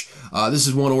mush. This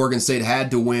is one Oregon State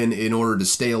had to win in order to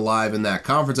stay alive in that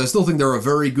conference. I still think they're a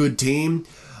very good team.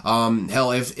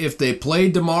 Hell, if they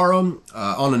played tomorrow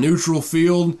on a neutral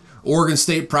field, Oregon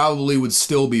State probably would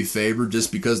still be favored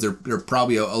just because they're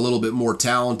probably a little bit more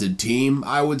talented team,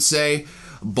 I would say.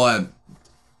 But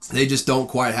they just don't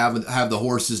quite have the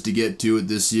horses to get to it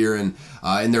this year. And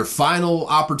in their final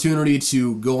opportunity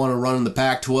to go on a run in the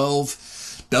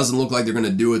Pac-12, doesn't look like they're going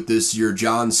to do it this year.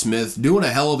 John Smith doing a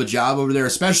hell of a job over there,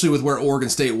 especially with where Oregon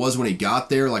State was when he got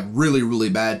there. Like, really, really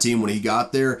bad team when he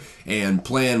got there and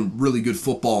playing really good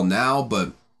football now,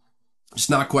 but just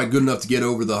not quite good enough to get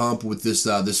over the hump with this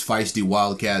feisty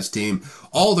Wildcats team.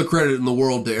 All the credit in the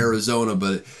world to Arizona,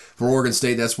 but for Oregon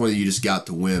State, that's one you just got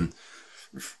to win.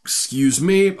 Excuse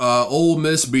me. Ole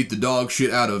Miss beat the dog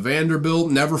shit out of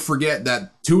Vanderbilt. Never forget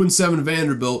that 2-7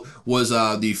 Vanderbilt was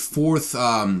the fourth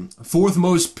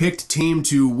most picked team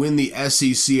to win the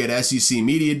SEC at SEC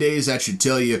Media Days. That should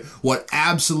tell you what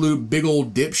absolute big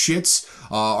old dipshits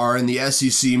are in the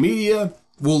SEC media.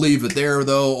 We'll leave it there,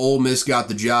 though. Ole Miss got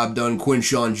the job done.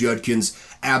 Quinshon Judkins,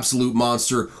 absolute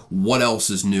monster. What else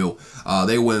is new?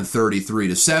 They win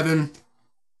 33-7.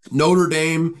 Notre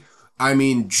Dame, I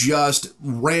mean, just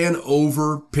ran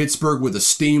over Pittsburgh with a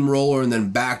steamroller and then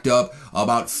backed up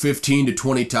about 15 to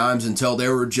 20 times until they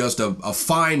were just a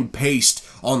fine paste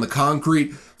on the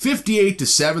concrete.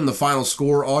 58-7, the final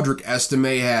score. Audric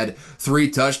Estime had 3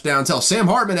 touchdowns. Hell, Sam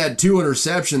Hartman had 2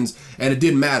 interceptions, and it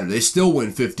didn't matter. They still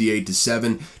win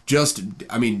 58-7. Just,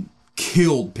 I mean,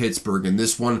 killed Pittsburgh in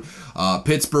this one.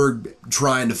 Pittsburgh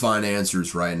trying to find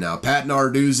answers right now. Pat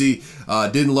Narduzzi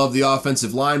didn't love the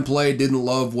offensive line play, didn't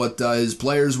love what his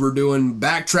players were doing.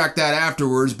 Backtracked that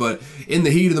afterwards, but in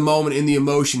the heat of the moment, in the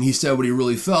emotion, he said what he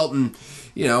really felt, and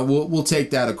you know, we'll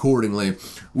take that accordingly.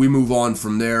 We move on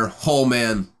from there. Oh,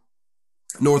 man.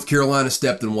 North Carolina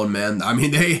stepped in one, man. I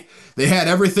mean, they had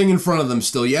everything in front of them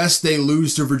still. Yes, they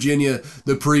lose to Virginia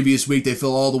the previous week. They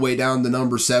fell all the way down to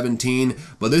number 17.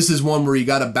 But this is one where you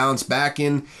got to bounce back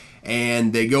in.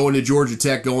 And they go into Georgia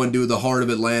Tech, go into the heart of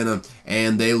Atlanta,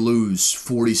 and they lose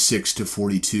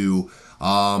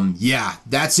 46-42. Yeah,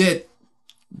 that's it.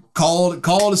 Call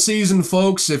it a season,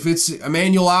 folks. If it's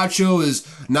Emmanuel Acho is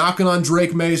knocking on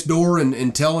Drake May's door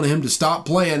and telling him to stop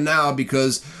playing now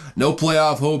because no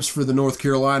playoff hopes for the North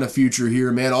Carolina future here,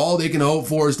 man. All they can hope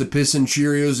for is to piss in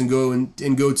Cheerios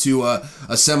and go to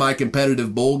a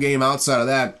semi-competitive bowl game. Outside of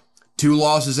that, 2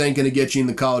 losses ain't going to get you in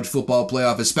the college football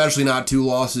playoff, especially not 2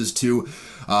 losses to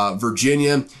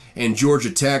Virginia and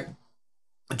Georgia Tech.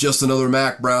 Just another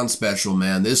Mac Brown special,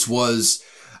 man. This was,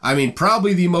 I mean,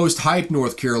 probably the most hyped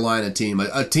North Carolina team.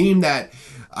 A team that,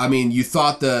 I mean, you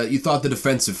thought the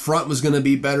defensive front was going to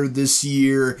be better this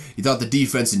year. You thought the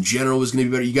defense in general was going to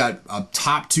be better. You got a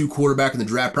top 2 quarterback in the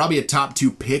draft, probably a top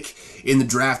 2 pick in the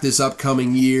draft this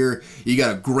upcoming year. You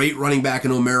got a great running back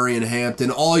in Omarion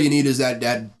Hampton. All you need is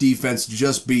that defense to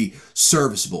just be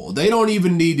serviceable. They don't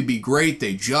even need to be great.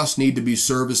 They just need to be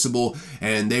serviceable,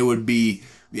 and they would be,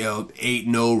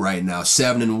 8-0 right now,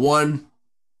 7-1.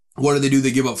 What do?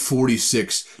 They give up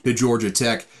 46 to Georgia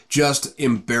Tech. Just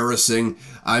embarrassing.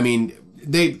 I mean,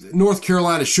 North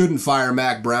Carolina shouldn't fire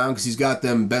Mac Brown because he's got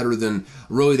them better than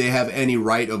really they have any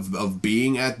right of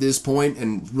being at this point,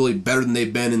 and really better than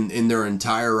they've been in their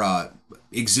entire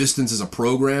existence as a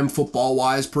program,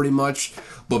 football-wise, pretty much.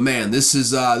 But man, this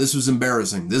was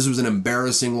embarrassing. This was an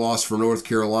embarrassing loss for North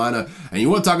Carolina. And you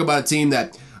want to talk about a team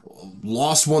that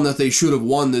lost one that they should have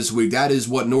won this week. That is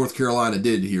what North Carolina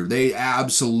did here. They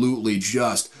absolutely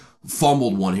just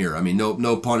fumbled one here. I mean,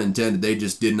 no pun intended. They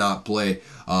just did not play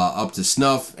up to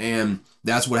snuff, and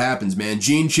that's what happens, man.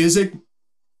 Gene Chizik,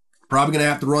 probably going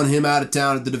to have to run him out of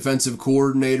town at the defensive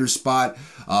coordinator spot.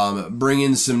 Bring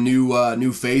in some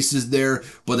new faces there,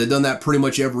 but they've done that pretty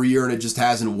much every year, and it just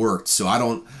hasn't worked. So I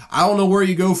don't know where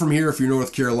you go from here if you're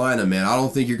North Carolina, man. I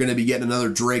don't think you're going to be getting another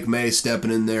Drake May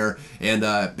stepping in there and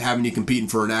having you competing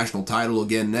for a national title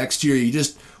again next year.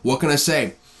 What can I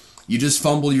say? You just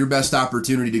fumbled your best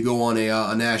opportunity to go on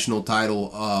a national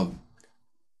title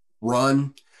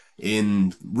run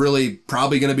in really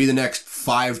probably going to be the next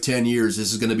 5-10 years.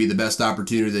 This is going to be the best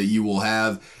opportunity that you will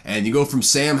have. And you go from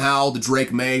Sam Howell to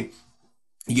Drake May,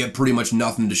 you get pretty much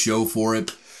nothing to show for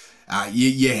it.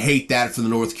 You hate that for the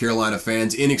North Carolina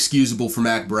fans. Inexcusable for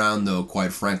Mac Brown, though,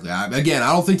 quite frankly. I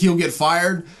don't think he'll get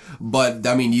fired, but,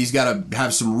 I mean, he's got to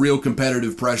have some real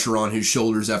competitive pressure on his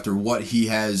shoulders after what he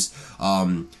has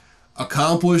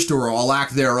accomplished, or a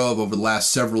lack thereof, over the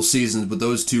last several seasons with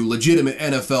those two legitimate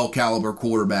NFL caliber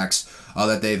quarterbacks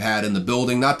that they've had in the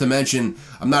building. Not to mention,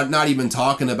 I'm not even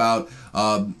talking about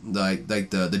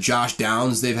the Josh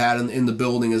Downs they've had in the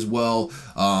building as well.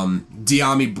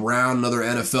 De'Ami Brown, another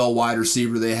NFL wide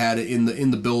receiver they had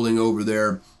in the building over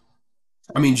there.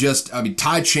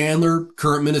 Ty Chandler,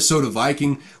 current Minnesota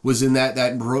Viking, was in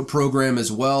that program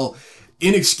as well.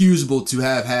 Inexcusable to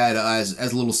have had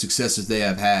as little success as they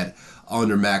have had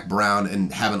under Mac Brown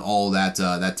and having all that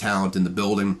talent in the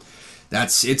building.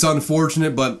 It's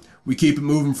unfortunate, but we keep it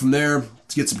moving from there.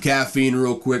 Let's get some caffeine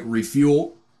real quick,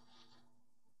 refuel.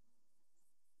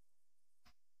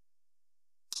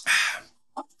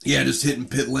 Yeah, just hitting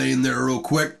pit lane there real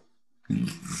quick.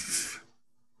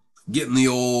 Getting the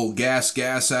old gas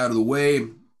out of the way,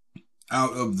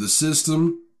 out of the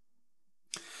system.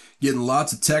 Getting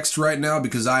lots of text right now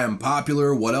because I am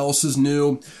popular. What else is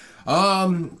new?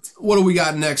 What do we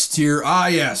got next here?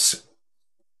 Yes.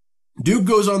 Duke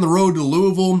goes on the road to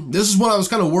Louisville. This is what I was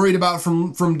kind of worried about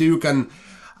from Duke, and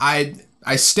I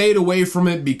stayed away from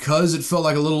it because it felt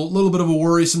like a little bit of a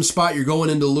worrisome spot. You're going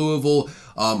into Louisville,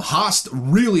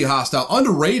 really hostile,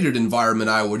 underrated environment,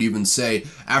 I would even say,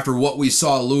 after what we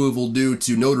saw Louisville do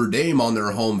to Notre Dame on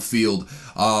their home field.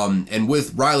 And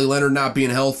with Riley Leonard not being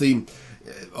healthy,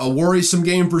 a worrisome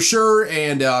game for sure,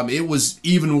 and it was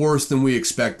even worse than we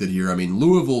expected here. I mean,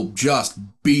 Louisville just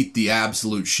beat the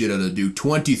absolute shit out of Duke,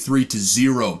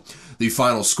 23-0, the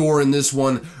final score in this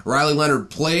one. Riley Leonard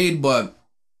played, but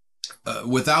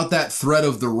without that threat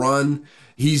of the run,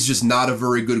 he's just not a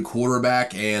very good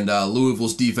quarterback, and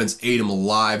Louisville's defense ate him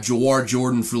alive. Jawar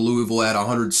Jordan for Louisville had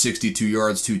 162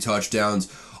 yards, 2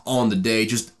 touchdowns on the day.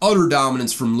 Just utter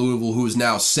dominance from Louisville, who is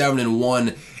now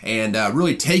 7-1 and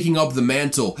really taking up the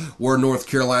mantle where North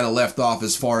Carolina left off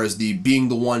as far as being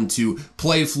the one to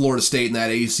play Florida State in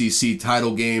that ACC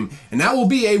title game. And that will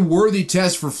be a worthy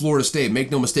test for Florida State.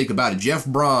 Make no mistake about it. Jeff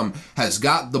Brom has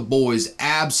got the boys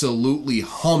absolutely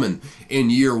humming in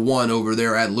year one over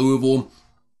there at Louisville.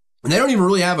 And they don't even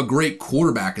really have a great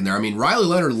quarterback in there. I mean, Riley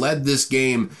Leonard led this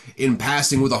game in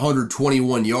passing with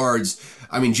 121 yards.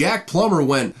 I mean, Jack Plummer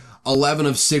went 11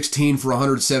 of 16 for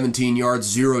 117 yards,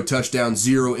 0 touchdowns,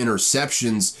 0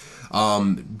 interceptions.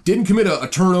 Didn't commit a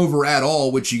turnover at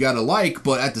all, which you got to like,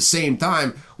 but at the same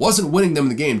time, wasn't winning them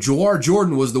the game. Jawar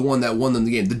Jordan was the one that won them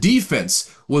the game. The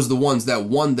defense was the ones that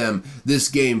won them this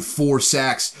game. 4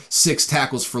 sacks, 6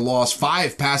 tackles for loss,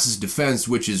 5 passes defense,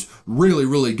 which is really,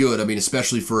 really good. I mean,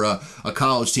 especially for a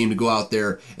college team to go out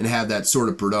there and have that sort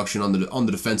of production on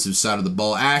the defensive side of the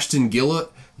ball. Ashton Gillott,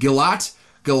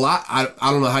 I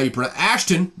don't know how you pronounce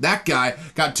Ashton. That guy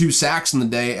got 2 sacks in the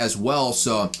day as well.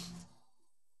 So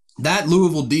that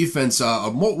Louisville defense,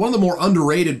 one of the more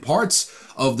underrated parts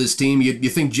of this team. You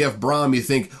think Jeff Brom, you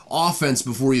think offense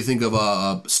before you think of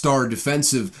a star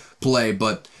defensive play.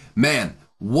 But man,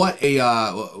 what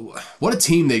a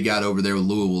team they got over there with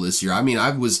Louisville this year. I mean, I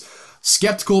was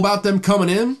skeptical about them coming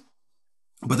in,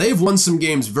 but they've won some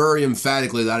games very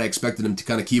emphatically that I expected them to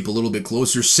kind of keep a little bit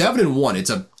closer. 7-1. It's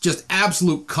a just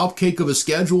absolute cupcake of a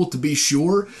schedule, to be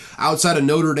sure, outside of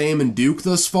Notre Dame and Duke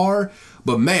thus far.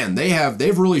 But man,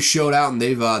 they've really showed out, and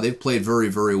they've played very,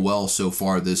 very well so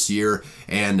far this year,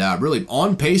 and really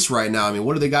on pace right now. I mean,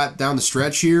 what do they got down the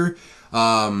stretch here?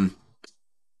 I'm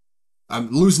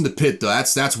losing to Pitt, though.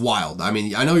 That's wild. I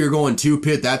mean, I know you're going to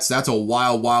Pitt. That's a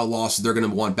wild loss they're going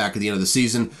to want back at the end of the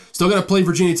season. Still going to play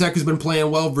Virginia Tech, who's been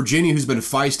playing well. Virginia, who's been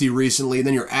feisty recently. And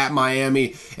then you're at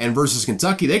Miami and versus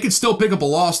Kentucky. They could still pick up a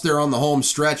loss there on the home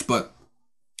stretch, but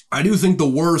I do think the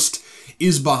worst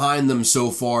is behind them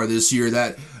so far this year.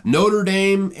 That Notre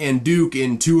Dame and Duke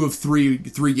in 2 of 3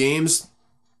 games,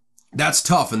 that's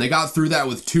tough. And they got through that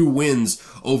with 2 wins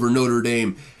over Notre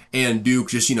Dame and Duke.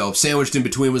 Just, sandwiched in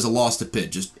between was a loss to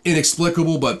Pitt. Just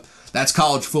inexplicable, but that's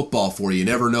college football for you. You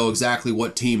never know exactly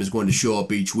what team is going to show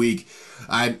up each week.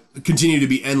 I continue to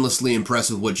be endlessly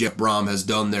impressed with what Jeff Brom has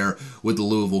done there with the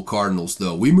Louisville Cardinals,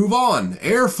 though. We move on.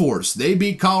 Air Force, they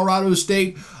beat Colorado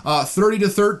State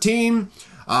 30-13.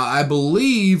 I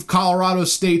believe Colorado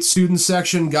State student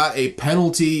section got a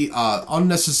penalty,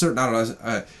 unnecessary,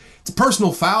 it's a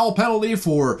personal foul penalty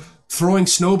for throwing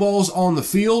snowballs on the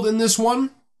field in this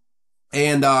one.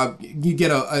 And you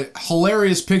get a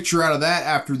hilarious picture out of that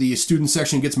after the student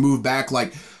section gets moved back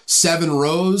like 7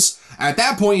 rows. At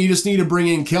that point, you just need to bring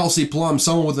in Kelsey Plum,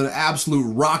 someone with an absolute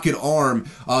rocket arm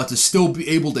to still be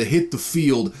able to hit the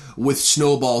field with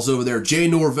snowballs over there. Jay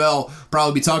Norvell,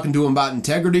 probably be talking to him about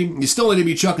integrity. You still need to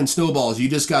be chucking snowballs. You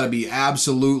just got to be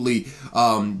absolutely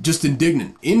just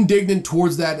indignant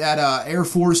towards that Air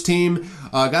Force team.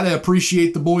 Got to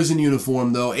appreciate the boys in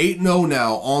uniform, though. 8-0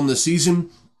 now on the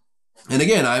season. And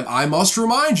again, I must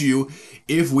remind you,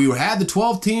 if we had the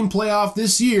 12-team playoff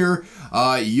this year,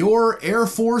 your Air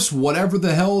Force, whatever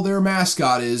the hell their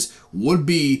mascot is, would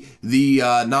be the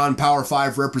non-Power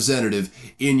 5 representative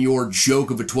in your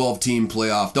joke of a 12-team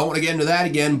playoff. Don't want to get into that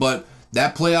again, but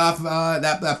that playoff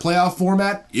that playoff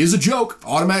format is a joke.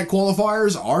 Automatic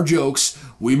qualifiers are jokes.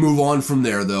 We move on from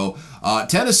there, though.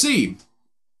 Tennessee.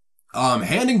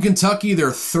 Handing Kentucky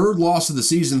their 3rd loss of the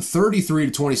season,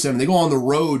 33-27. They go on the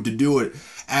road to do it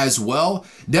as well.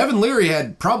 Devin Leary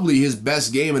had probably his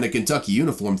best game in a Kentucky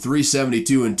uniform,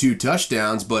 372 and 2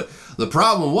 touchdowns. But the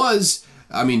problem was,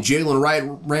 I mean, Jalen Wright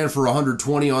ran for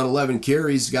 120 on 11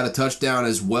 carries, got a touchdown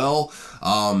as well.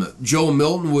 Joe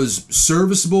Milton was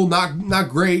serviceable, not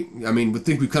great. I mean, I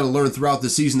think we've kind of learned throughout the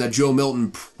season that Joe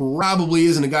Milton probably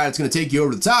isn't a guy that's going to take you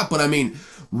over the top. But I mean,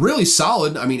 really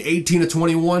solid. I mean,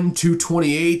 18-21,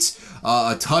 228,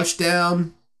 a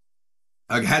touchdown.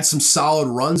 I had some solid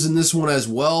runs in this one as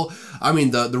well. I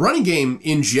mean, the running game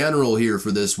in general here for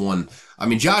this one, I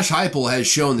mean, Josh Heupel has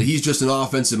shown that he's just an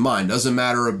offensive mind. Doesn't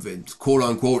matter if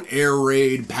quote-unquote air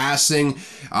raid, passing.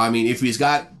 I mean, if he's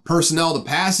got personnel to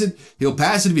pass it, he'll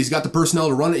pass it. If he's got the personnel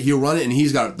to run it, he'll run it. And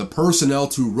he's got the personnel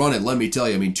to run it, let me tell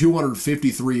you. I mean,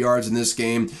 253 yards in this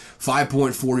game,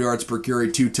 5.4 yards per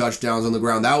carry, 2 touchdowns on the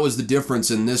ground. That was the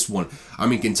difference in this one. I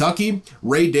mean, Kentucky,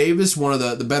 Ray Davis, one of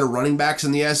the better running backs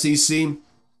in the SEC,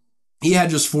 he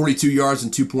had just 42 yards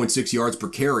and 2.6 yards per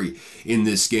carry in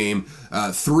this game.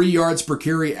 3 yards per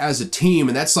carry as a team.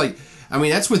 And that's like, I mean,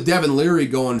 that's with Devin Leary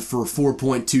going for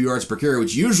 4.2 yards per carry,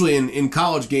 which usually in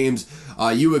college games,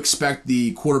 you expect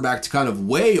the quarterback to kind of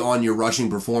weigh on your rushing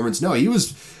performance. No,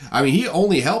 he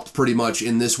only helped pretty much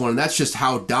in this one, and that's just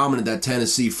how dominant that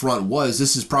Tennessee front was.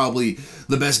 This is probably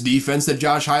the best defense that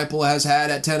Josh Heupel has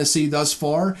had at Tennessee thus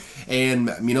far,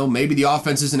 and, you know, maybe the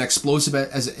offense isn't explosive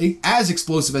as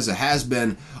explosive as it has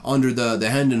been under the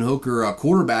Hendon Hooker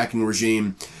quarterbacking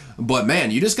regime, but,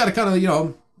 man, you just got to kind of, you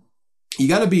know, you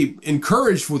got to be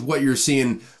encouraged with what you're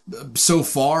seeing so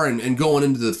far and going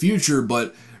into the future,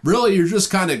 but really you're just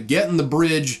kind of getting the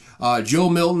bridge. Joe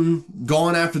Milton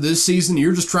gone after this season.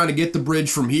 You're just trying to get the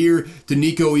bridge from here to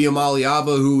Nico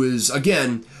Iamaleava, who is,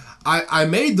 again, I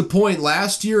made the point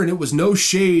last year, and it was no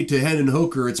shade to Hendon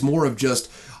Hooker. It's more of just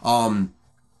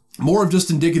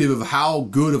indicative of how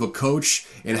good of a coach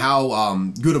and how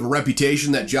good of a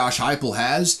reputation that Josh Heupel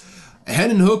has.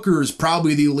 Hendon Hooker is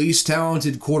probably the least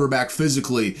talented quarterback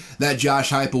physically that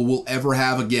Josh Heupel will ever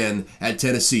have again at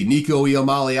Tennessee. Nico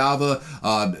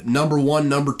Iamaleava, number 1,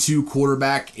 number 2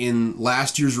 quarterback in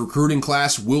last year's recruiting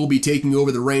class, will be taking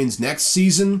over the reins next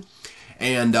season.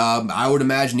 And I would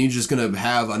imagine he's just going to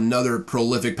have another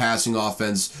prolific passing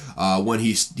offense when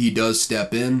he does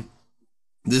step in.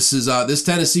 This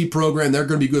Tennessee program, they're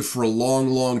going to be good for a long,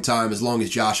 long time as long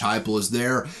as Josh Heupel is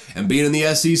there. And being in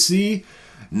the SEC,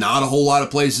 not a whole lot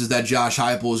of places that Josh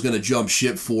Heupel is going to jump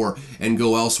ship for and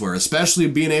go elsewhere, especially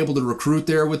being able to recruit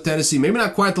there with Tennessee. Maybe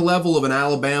not quite the level of an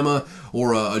Alabama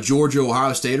or a Georgia,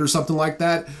 Ohio State or something like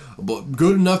that, but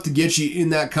good enough to get you in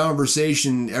that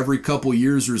conversation every couple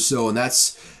years or so. And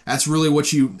that's really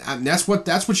what you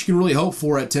can really hope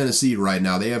for at Tennessee right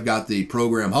now. They have got the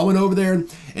program humming over there, and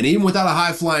even without a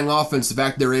high-flying offense, the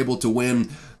fact they're able to win,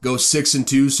 go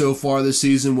 6-2 so far this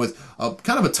season with a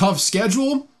kind of a tough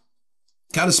schedule,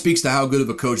 kind of speaks to how good of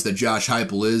a coach that Josh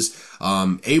Heupel is,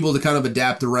 able to kind of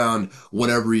adapt around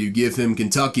whatever you give him.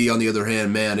 Kentucky, on the other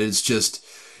hand, man, it's just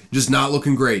not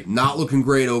looking great. Not looking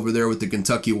great over there with the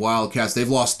Kentucky Wildcats. They've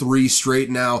lost 3 straight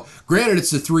now. Granted,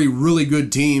 it's the 3 really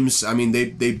good teams. I mean,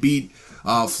 they beat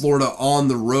Florida on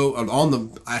the road,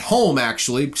 at home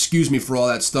actually. Excuse me for all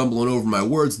that stumbling over my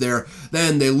words there.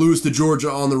 Then they lose to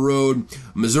Georgia on the road.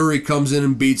 Missouri comes in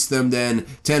and beats them. Then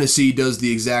Tennessee does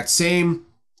the exact same.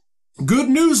 Good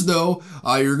news, though,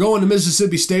 you're going to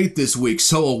Mississippi State this week,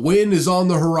 so a win is on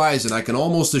the horizon. I can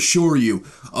almost assure you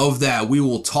of that. We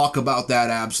will talk about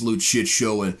that absolute shit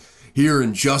show here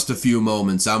in just a few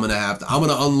moments. I'm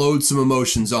gonna unload some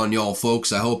emotions on y'all,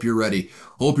 folks. I hope you're ready.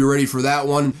 Hope you're ready for that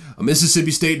one. Mississippi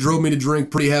State drove me to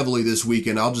drink pretty heavily this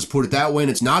weekend. I'll just put it that way,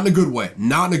 and it's not in a good way.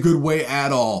 Not in a good way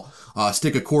at all.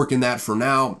 Stick a cork in that for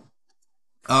now.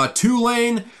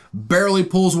 Tulane barely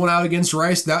pulls one out against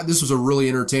Rice. This was a really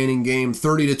entertaining game.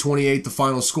 30-28, the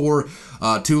final score.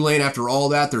 Tulane, after all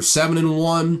that, they're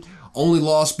 7-1. Only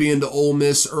loss being to Ole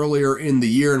Miss earlier in the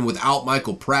year, and without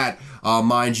Michael Pratt,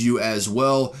 mind you, as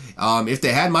well. If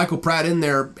they had Michael Pratt in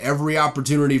there, every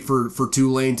opportunity for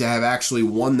Tulane to have actually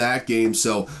won that game.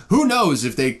 So who knows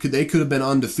if they could have been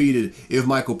undefeated if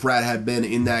Michael Pratt had been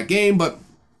in that game, but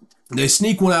they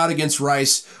sneak one out against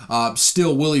Rice.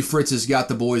 Still, Willie Fritz has got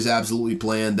the boys absolutely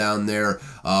playing down there.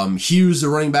 Hughes, the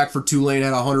running back for Tulane,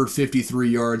 had 153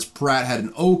 yards. Pratt had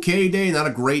an okay day, not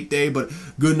a great day, but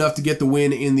good enough to get the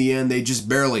win in the end. They just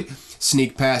barely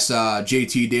sneak past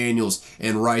JT Daniels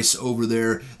and Rice over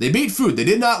there. They beat Food. They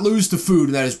did not lose to Food,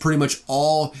 and that is pretty much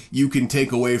all you can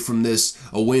take away from this.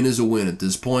 A win is a win at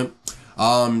this point.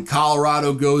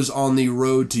 Colorado goes on the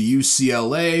road to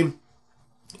UCLA.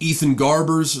 Ethan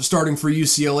Garbers starting for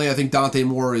UCLA. I think Dante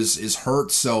Moore is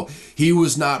hurt, so he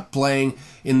was not playing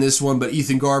in this one, but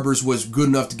Ethan Garbers was good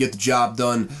enough to get the job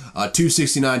done.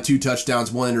 269, 2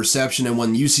 touchdowns, 1 interception, and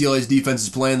when UCLA's defense is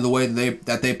playing the way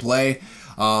that they play,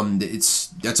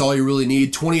 that's all you really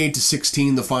need.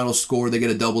 28-16, the final score. They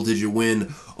get a double-digit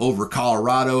win over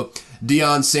Colorado.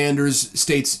 Deion Sanders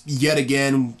states yet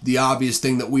again the obvious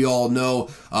thing that we all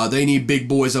know. They need big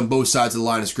boys on both sides of the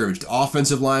line of scrimmage.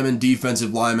 Offensive linemen,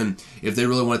 defensive linemen, if they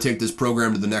really want to take this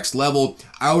program to the next level.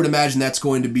 I would imagine that's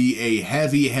going to be a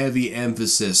heavy, heavy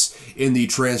emphasis in the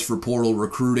transfer portal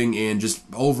recruiting and just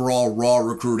overall raw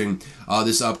recruiting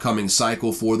this upcoming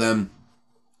cycle for them.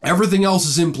 Everything else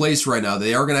is in place right now.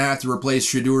 They are going to have to replace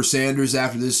Shedeur Sanders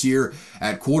after this year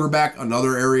at quarterback,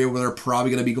 another area where they're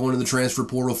probably going to be going to the transfer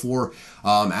portal for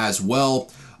as well.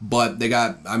 But they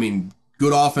got,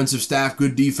 good offensive staff,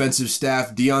 good defensive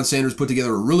staff. Deion Sanders put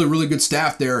together a really, really good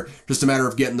staff there. Just a matter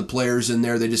of getting the players in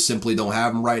there. They just simply don't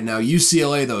have them right now.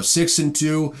 UCLA, though,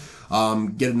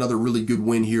 6-2. Get another really good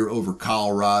win here over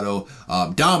Colorado.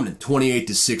 Dominant,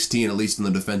 28-16, at least on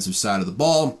the defensive side of the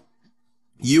ball.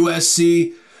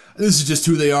 USC, this is just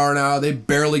who they are now. They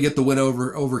barely get the win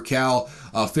over Cal,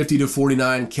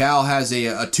 50-49. Cal has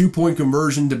a 2-point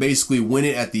conversion to basically win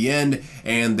it at the end,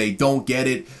 and they don't get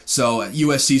it. So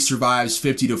USC survives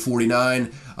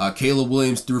 50-49. Caleb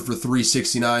Williams threw for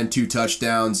 369, 2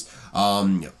 touchdowns.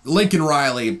 Lincoln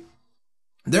Riley,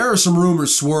 there are some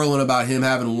rumors swirling about him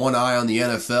having one eye on the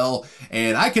NFL,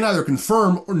 and I can neither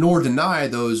confirm nor deny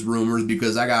those rumors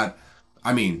because I got,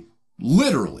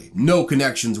 literally no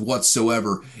connections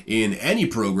whatsoever in any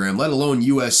program, let alone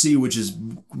USC, which is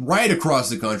right across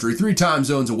the country, 3 time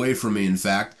zones away from me, in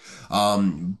fact.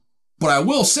 But I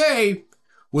will say,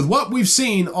 with what we've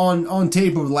seen on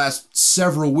tape over the last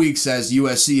several weeks as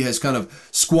USC has kind of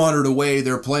squandered away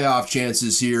their playoff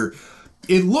chances here,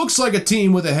 it looks like a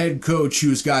team with a head coach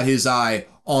who's got his eye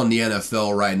on the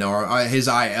NFL right now, or his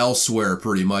eye elsewhere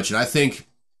pretty much. And I think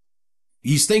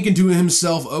he's thinking to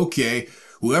himself, okay,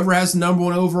 whoever has the number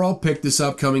 1 overall pick this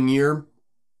upcoming year,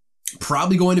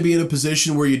 probably going to be in a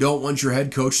position where you don't want your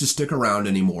head coach to stick around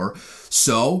anymore.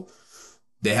 So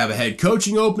they have a head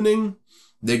coaching opening.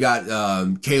 They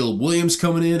got Caleb Williams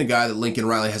coming in, a guy that Lincoln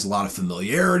Riley has a lot of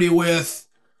familiarity with.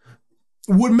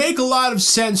 Would make a lot of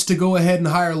sense to go ahead and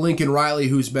hire Lincoln Riley,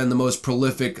 who's been the most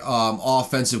prolific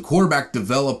offensive quarterback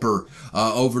developer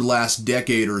over the last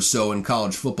decade or so in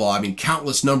college football.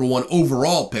 Countless number 1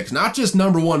 overall picks, not just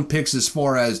number 1 picks as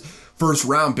far as first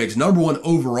round picks, number 1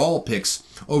 overall picks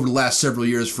over the last several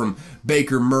years, from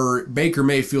Baker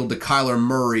Mayfield to Kyler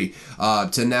Murray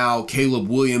to now Caleb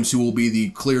Williams, who will be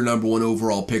the clear number 1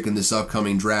 overall pick in this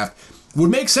upcoming draft. Would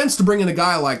make sense to bring in a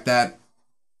guy like that.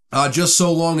 Just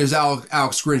so long as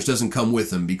Alex Grinch doesn't come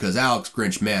with him, because Alex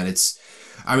Grinch, man,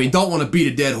 don't want to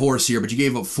beat a dead horse here, but you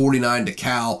gave up 49 to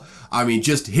Cal.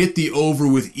 Just hit the over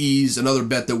with ease. Another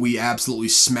bet that we absolutely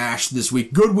smashed this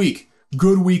week. Good week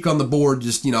on the board.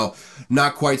 Just,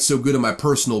 not quite so good in my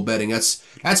personal betting.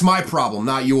 That's my problem,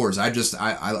 not yours.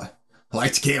 I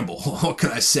like to gamble. What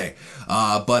can I say?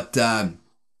 But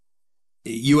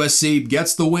USC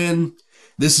gets the win.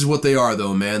 This is what they are,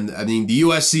 though, man. The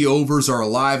USC overs are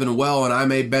alive and well, and I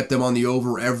may bet them on the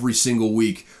over every single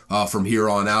week from here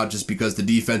on out, just because the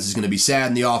defense is going to be sad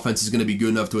and the offense is going to be good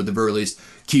enough to, at the very least,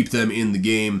 keep them in the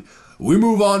game. We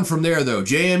move on from there, though.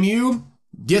 JMU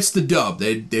gets the dub.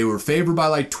 They were favored by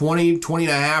like 20, 20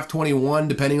 and a half, 21,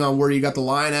 depending on where you got the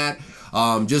line at.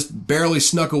 Just barely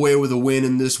snuck away with a win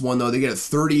in this one, though. They get it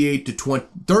 30 to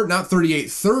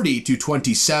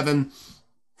 27.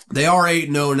 They are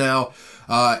 8-0 now.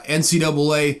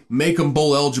 NCAA, make them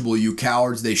bowl eligible, you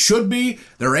cowards. They should be.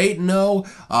 They're 8-0.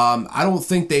 I don't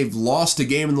think they've lost a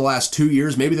game in the last 2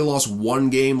 years. Maybe they lost one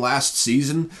game last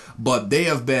season, but they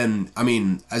have been, I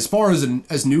mean, as far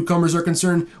as newcomers are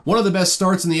concerned, one of the best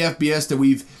starts in the FBS that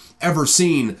we've ever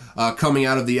seen coming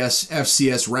out of the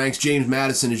FCS ranks. James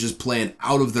Madison is just playing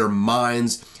out of their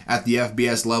minds at the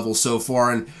FBS level so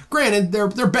far. And granted, their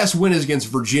best win is against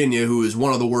Virginia, who is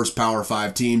one of the worst Power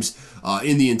 5 teams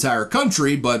in the entire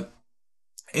country. But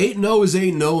 8-0 is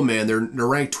 8-0, man. They're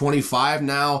ranked 25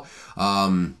 now.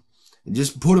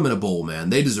 Just put them in a bowl, man.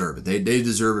 They deserve it. They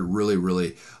deserve it really,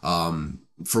 really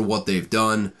for what they've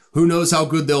done. Who knows how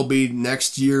good they'll be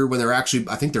next year when they're actually,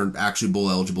 I think they're actually bowl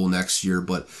eligible next year,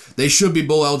 but they should be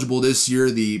bowl eligible this year.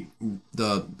 The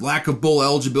lack of bowl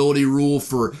eligibility rule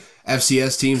for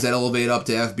FCS teams that elevate up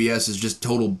to FBS is just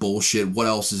total bullshit. What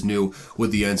else is new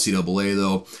with the NCAA,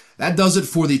 though? That does it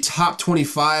for the top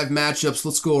 25 matchups.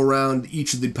 Let's go around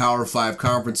each of the Power 5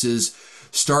 conferences,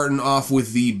 starting off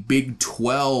with the Big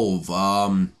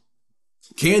 12.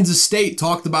 Kansas State,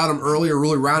 talked about them earlier,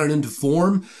 really rounded into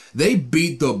form. They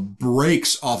beat the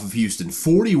brakes off of Houston,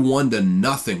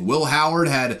 41-0. Will Howard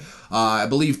had, I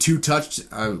believe,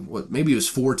 maybe it was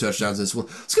 4 touchdowns in this one.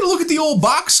 Let's get a look at the old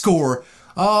box score.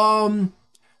 Yeah,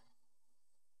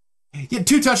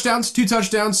 2 touchdowns,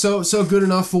 so good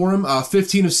enough for him.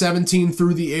 15 of 17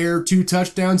 through the air, 2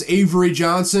 touchdowns. Avery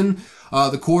Johnson,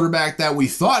 the quarterback that we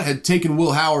thought had taken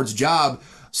Will Howard's job,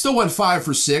 still went 5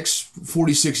 for 6,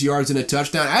 46 yards and a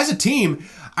touchdown. As a team,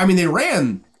 I mean, they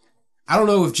ran. I don't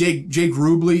know if Jake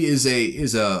Rubley is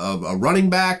a running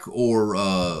back or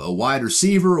a wide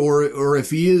receiver, or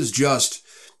if he is just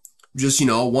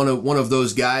one of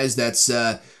those guys that's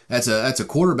a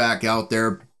quarterback out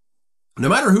there. No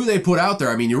matter who they put out there,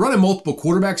 I mean, you're running multiple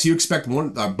quarterbacks. You expect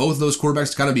both of those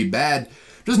quarterbacks to kind of be bad.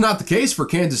 Just not the case for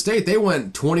Kansas State. They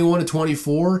went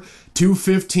 21-24,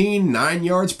 215, 9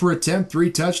 yards per attempt,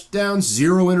 3 touchdowns,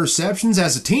 0 interceptions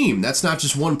as a team. That's not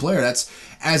just one player. That's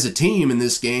as a team in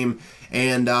this game.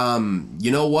 And you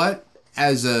know what?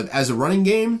 As a running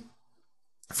game,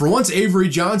 for once, Avery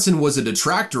Johnson was a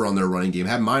detractor on their running game.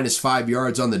 Had -5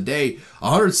 yards on the day,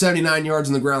 179 yards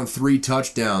on the ground, 3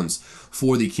 touchdowns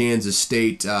for the Kansas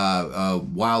State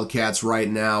Wildcats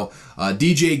right now.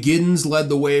 DJ Giddens led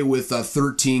the way with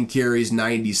 13 carries,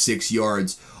 96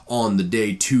 yards on the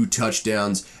day, 2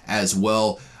 touchdowns as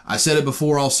well. I said it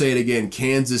before, I'll say it again.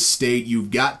 Kansas State,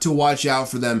 you've got to watch out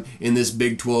for them in this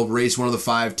Big 12 race. One of the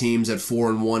 5 teams at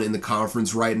 4-1 in the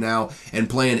conference right now, and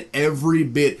playing every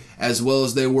bit as well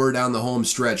as they were down the home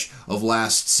stretch of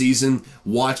last season.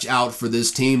 Watch out for this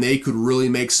team. They could really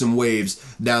make some waves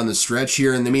down the stretch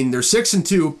here. And I mean, they're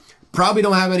 6-2. Probably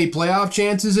don't have any playoff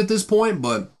chances at this point,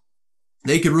 but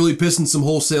they could really piss in some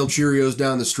wholesale Cheerios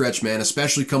down the stretch, man,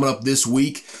 especially coming up this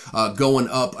week, going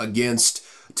up against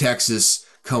Texas.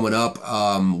 Coming up,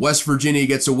 West Virginia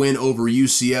gets a win over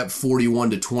UCF,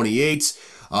 41-28.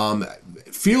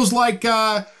 Feels like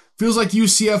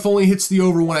UCF only hits the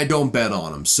over when I don't bet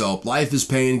on them. So life is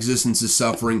pain, existence is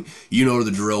suffering. You know the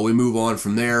drill. We move on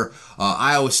from there.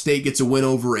 Iowa State gets a win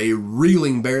over a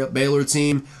reeling Baylor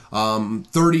team,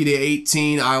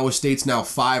 30-18. Iowa State's now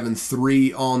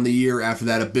 5-3 on the year after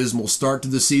that abysmal start to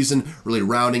the season, really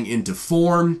rounding into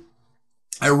form.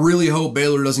 I really hope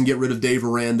Baylor doesn't get rid of Dave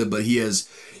Aranda, but he's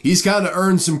kind of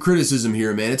earned some criticism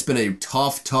here, man. It's been a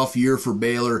tough year for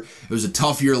Baylor. It was a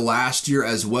tough year last year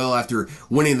as well after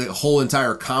winning the whole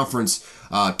entire conference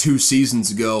 2 seasons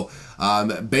ago.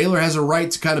 Baylor has a right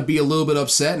to kind of be a little bit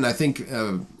upset, and I think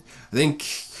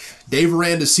Dave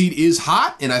Aranda's seat is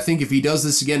hot, and I think if he does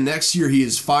this again next year, he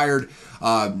is fired.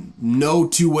 No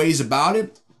 2 ways about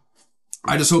it.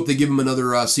 I just hope they give him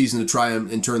another season to try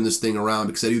and turn this thing around,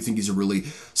 because I do think he's a really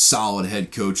solid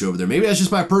head coach over there. Maybe that's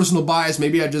just my personal bias.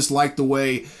 Maybe I just like the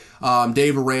way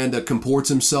Dave Aranda comports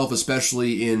himself,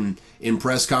 especially in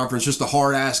press conference. Just a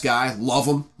hard-ass guy. Love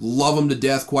him to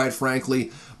death, quite frankly.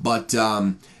 But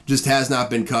just has not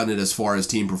been cutting it as far as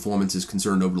team performance is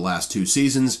concerned over the last 2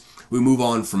 seasons. We move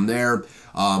on from there.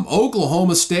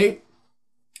 Oklahoma State.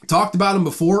 Talked about him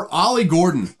before. Ollie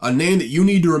Gordon, a name that you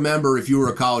need to remember if you were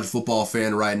a college football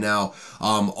fan right now.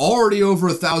 Already over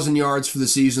 1,000 yards for the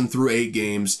season through 8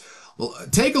 games. Well,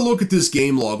 take a look at this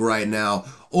game log right now.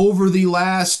 Over the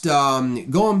last,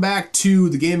 going back to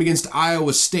the game against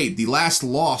Iowa State, the last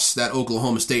loss that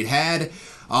Oklahoma State had,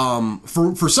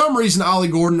 for some reason, Ollie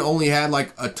Gordon only had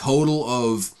like a total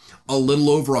of a little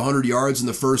over 100 yards in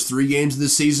the first 3 games of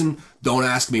this season. Don't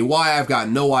ask me why. I've got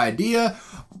no idea.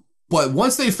 But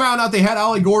once they found out they had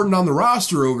Ollie Gordon on the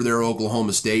roster over there at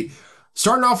Oklahoma State,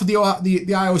 starting off with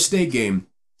the Iowa State game,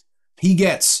 He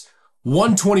gets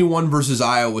 121 versus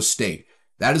Iowa State.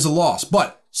 That is a loss,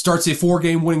 but starts a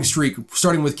 4-game winning streak,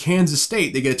 starting with Kansas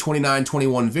State. They get a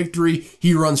 29-21 victory.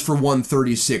 He runs for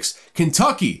 136.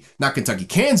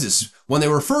 Kansas, when they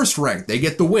were first ranked, they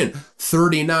get the win,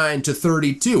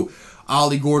 39-32.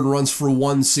 Ollie Gordon runs for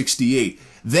 168.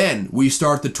 Then we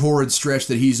start the torrid stretch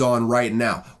that he's on right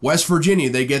now. West Virginia,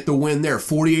 they get the win there,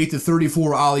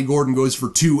 48-34. Ollie Gordon goes for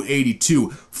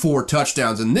 282, 4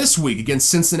 touchdowns. And this week against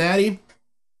Cincinnati,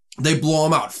 they blow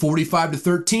him out,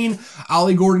 45-13.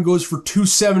 Ollie Gordon goes for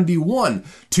 271,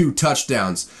 2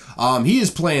 touchdowns. He is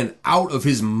playing out of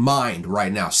his mind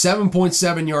right now.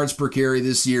 7.7 yards per carry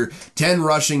this year, 10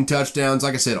 rushing touchdowns.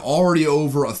 Like I said, already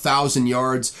over 1,000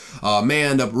 yards. May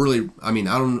end up really, I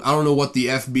don't know what the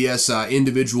FBS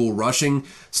individual rushing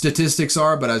statistics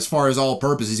are, but as far as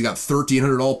all-purpose, he's got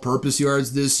 1,300 all-purpose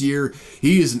yards this year.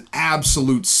 He is an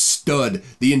absolute stud.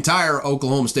 The entire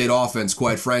Oklahoma State offense,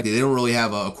 quite frankly, they don't really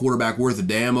have a quarterback worth a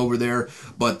damn over there.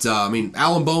 But,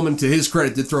 Alan Bowman, to his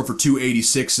credit, did throw for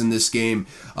 286 in this game.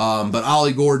 But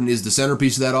Ollie Gordon is the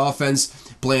centerpiece of that offense,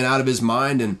 playing out of his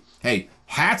mind. And, hey,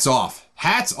 hats off.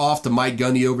 Hats off to Mike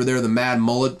Gundy over there, the Mad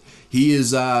Mullet. He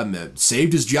has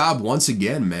saved his job once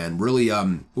again, man. Really,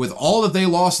 with all that they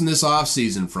lost in this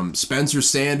offseason, from Spencer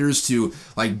Sanders to,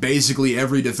 basically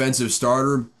every defensive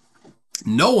starter,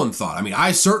 no one thought.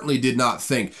 I certainly did not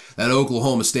think that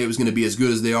Oklahoma State was going to be as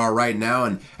good as they are right now.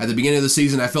 And at the beginning of the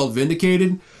season, I felt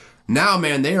vindicated. Now,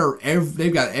 man,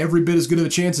 they've got every bit as good of a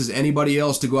chance as anybody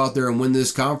else to go out there and win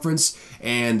this conference,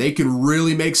 and they can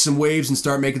really make some waves and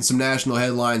start making some national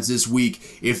headlines this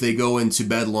week if they go into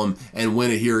Bedlam and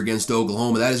win it here against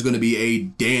Oklahoma. That is going to be a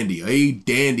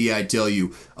dandy, I tell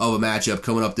you, of a matchup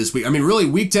coming up this week. Really,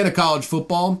 week 10 of college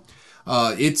football,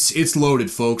 it's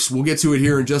loaded, folks. We'll get to it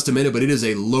here in just a minute, but it is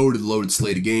a loaded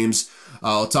slate of games.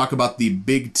 I'll talk about the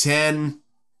Big Ten.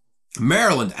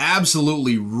 Maryland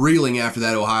absolutely reeling after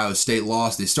that Ohio State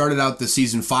loss. They started out the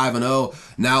season 5-0,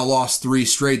 now lost 3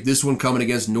 straight. This one coming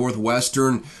against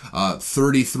Northwestern,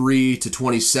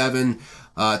 33-27.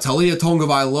 Talia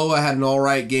Tonga-Vailoa had an all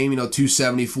right game,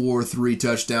 274, 3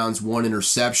 touchdowns, 1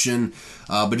 interception,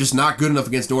 but just not good enough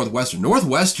against Northwestern.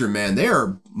 Northwestern, man, they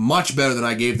are much better than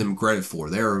I gave them credit for.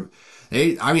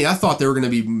 I thought they were going to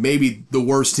be maybe the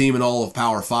worst team in all of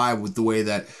Power 5 with the way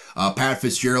that Pat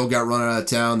Fitzgerald got run out of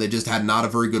town. They just had not a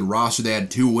very good roster. They had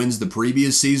 2 wins the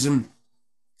previous season.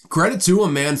 Credit to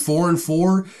them, man,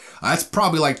 4-4. That's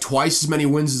probably twice as many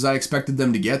wins as I expected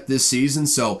them to get this season.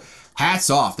 So hats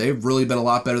off. They've really been a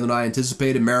lot better than I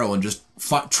anticipated. Maryland just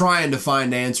trying to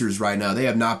find answers right now. They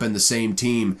have not been the same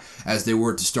team as they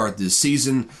were to start this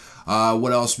season.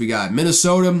 What else we got?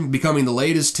 Minnesota becoming the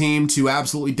latest team to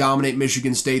absolutely dominate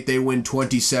Michigan State. They win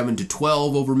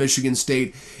 27-12 over Michigan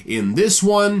State in this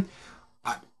one.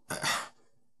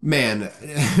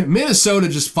 Minnesota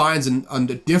just finds a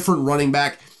different running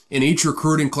back in each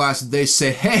recruiting class. They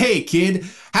say, hey, kid,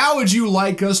 how would you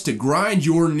like us to grind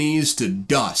your knees to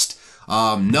dust?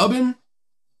 Jordan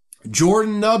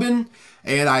Nubbin.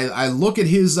 And I look at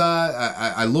his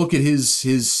stats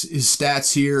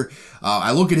here.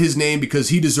 I look at his name because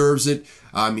he deserves it.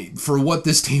 For what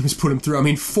this team has put him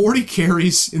through. 40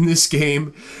 carries in this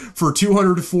game for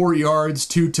 204 yards,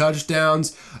 2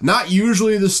 touchdowns. Not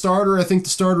usually the starter. I think the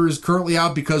starter is currently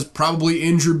out probably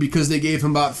injured because they gave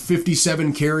him about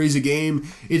 57 carries a game.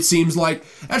 It seems like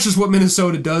that's just what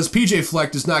Minnesota does. PJ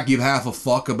Fleck does not give half a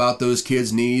fuck about those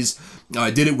kids' knees.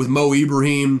 Did it with Mo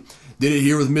Ibrahim. Did it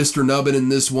here with Mr. Nubbin in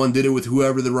this one. Did it with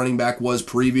whoever the running back was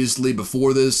previously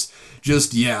before this.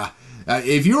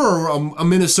 If you're a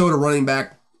Minnesota running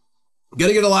back, going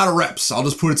to get a lot of reps. I'll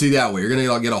just put it to you that way. You're going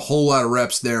to get a whole lot of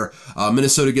reps there.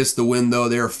 Minnesota gets the win, though.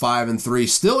 They're 5-3.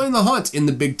 Still in the hunt in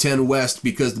the Big Ten West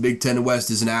because the Big Ten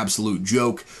West is an absolute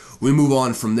joke. We move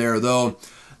on from there, though.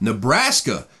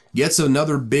 Nebraska gets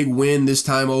another big win, this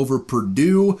time over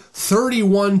Purdue,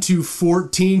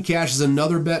 31-14, cashes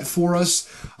another bet for us.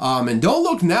 And don't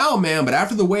look now, man, but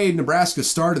after the way Nebraska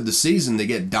started the season, they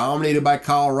get dominated by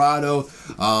Colorado.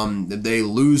 They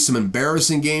lose some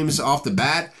embarrassing games off the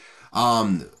bat.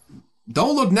 Don't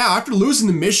look now. After losing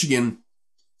to Michigan,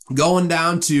 going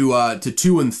down to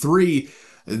 2-3,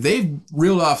 they've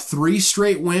reeled off 3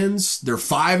 straight wins. They're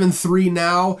 5-3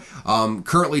 now,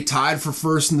 currently tied for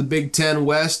first in the Big Ten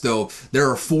West, though there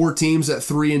are 4 teams at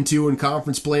 3-2 in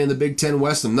conference play in the Big Ten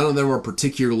West, and none of them are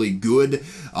particularly good.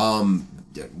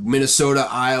 Minnesota,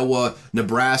 Iowa,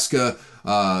 Nebraska,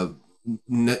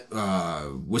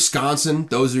 Wisconsin,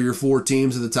 those are your 4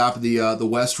 teams at the top of the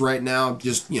West right now.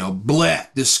 Just, bleh,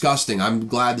 disgusting. I'm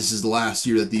glad this is the last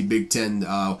year that the Big Ten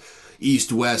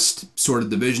East-West sort of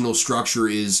divisional structure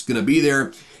is going to be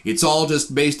there. It's all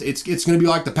just based, it's going to be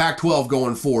like the Pac-12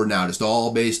 going forward now, just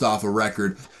all based off a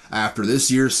record after this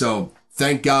year. So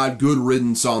thank God, good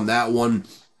riddance on that one.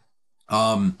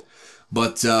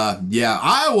 Yeah,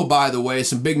 Iowa, by the way,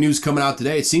 some big news coming out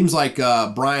today. It seems like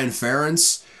Brian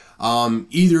Ferentz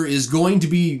either is going to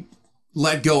be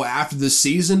let go after this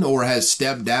season or has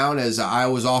stepped down as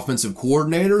Iowa's offensive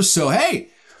coordinator. So, hey,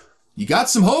 you got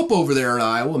some hope over there in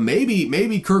Iowa.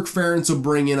 Maybe Kirk Ferentz will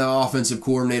bring in an offensive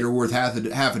coordinator worth half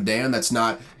a damn. That's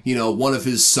not, one of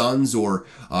his sons or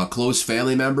close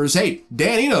family members. Hey,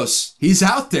 Dan Enos, he's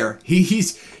out there.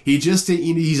 He's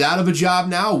out of a job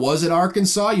now. Was at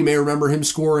Arkansas. You may remember him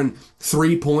scoring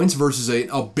 3 points versus an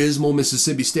abysmal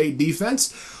Mississippi State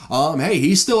defense. Hey,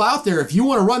 he's still out there. If you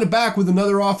want to run it back with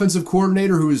another offensive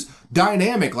coordinator who is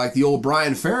dynamic like the old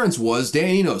Brian Ferentz was,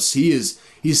 Dan Enos, he's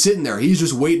sitting there. He's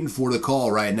just waiting for the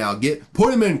call right now.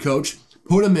 Put him in, coach.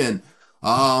 Put him in.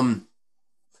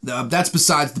 That's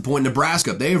besides the point.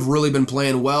 Nebraska, they have really been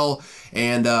playing well.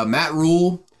 And Matt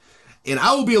Rule, and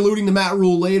I will be alluding to Matt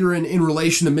Rule later in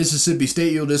relation to Mississippi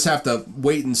State. You'll just have to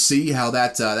wait and see how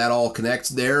that all connects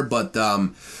there. But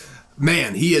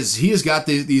man, he has got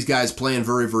these guys playing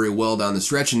very, very well down the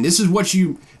stretch. And this is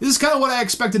kind of what I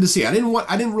expected to see. I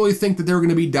didn't really think that they were going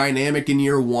to be dynamic in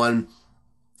year one.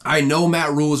 I know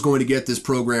Matt Rule is going to get this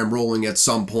program rolling at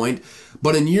some point,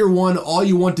 but in year one, all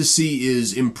you want to see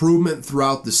is improvement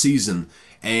throughout the season.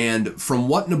 And from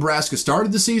what Nebraska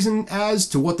started the season as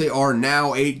to what they are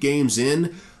now, 8 games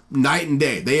in, night and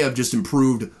day. They have just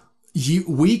improved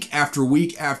week after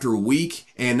week after week,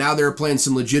 and now they're playing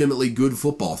some legitimately good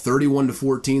football.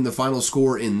 31-14, the final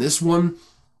score in this one.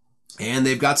 And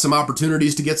they've got some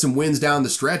opportunities to get some wins down the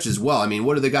stretch as well. I mean,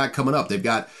 what do they got coming up? They've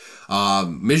got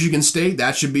Michigan State,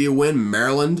 that should be a win.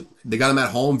 Maryland, they got them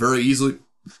at home very easily.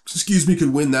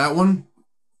 Could win that one.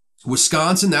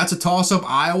 Wisconsin, that's a toss-up.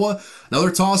 Iowa,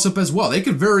 another toss-up as well. They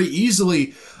could very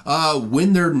easily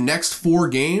win their next 4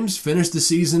 games, finish the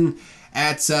season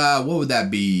at, what would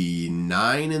that be,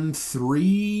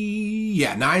 9-3?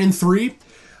 Yeah, 9-3.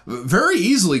 Very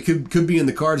easily could be in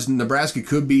the cards. Nebraska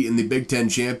could be in the Big Ten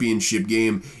championship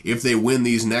game if they win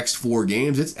these next 4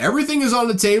 games. Everything is on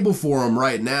the table for them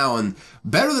right now, and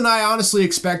better than I honestly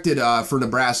expected for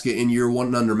Nebraska in year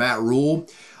one under Matt Rule.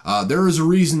 There is a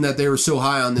reason that they were so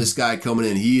high on this guy coming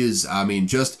in. He is,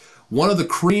 just one of the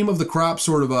cream of the crop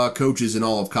sort of coaches in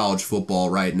all of college football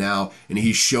right now, and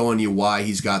he's showing you why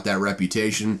he's got that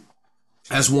reputation.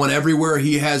 Has won everywhere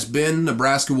he has been.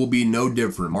 Nebraska will be no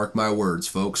different. Mark my words,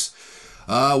 folks.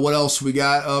 What else we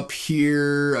got up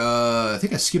here? I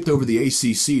think I skipped over the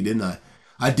ACC, didn't I?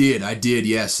 I did,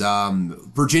 yes.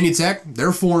 Virginia Tech,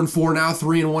 they're 4-4 now,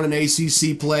 3-1 in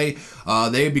ACC play.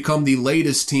 They have become the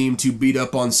latest team to beat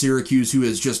up on Syracuse, who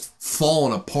has just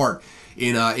fallen apart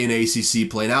in ACC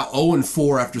play. Now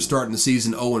 0-4 after starting the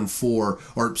season 0-4,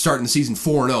 or starting the season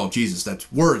 4-0. Jesus, that's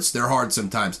words. They're hard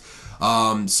sometimes.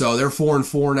 So they're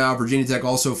 4-4 now. Virginia Tech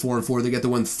also 4-4. They get the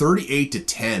win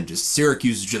 38-10. Just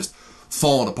Syracuse is just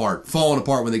falling apart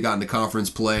when they got into conference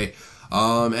play.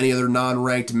 Any other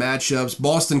non-ranked matchups?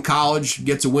 Boston College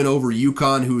gets a win over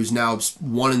UConn, who is now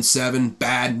 1-7.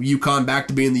 Bad UConn, back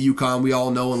to being the UConn we all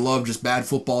know and love. Just bad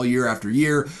football year after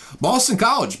year. Boston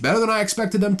College, better than I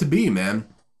expected them to be, man.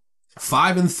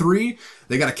 5-3.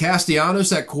 They got a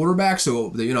Castellanos at quarterback, so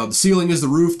the ceiling is the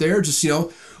roof there. Just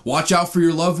watch out for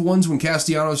your loved ones when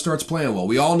Castellanos starts playing well.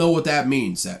 We all know what that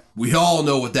means. And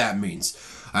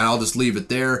I'll just leave it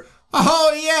there.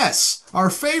 Oh, yes! Our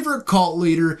favorite cult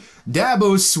leader,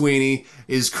 Dabo Swinney,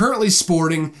 is currently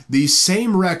sporting the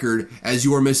same record as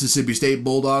your Mississippi State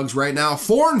Bulldogs right now.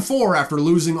 4-4 after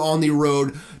losing on the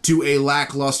road to a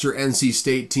lackluster NC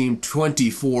State team,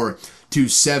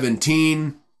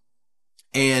 24-17.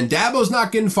 And Dabo's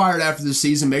not getting fired after this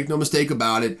season, make no mistake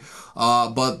about it.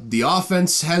 But the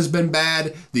offense has been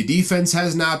bad. The defense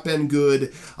has not been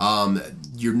good.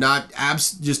 You're not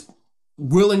just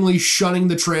willingly shunning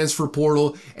the transfer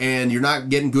portal, and you're not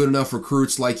getting good enough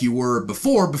recruits like you were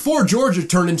before. Before Georgia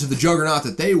turned into the juggernaut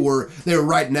that they were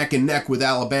right neck and neck with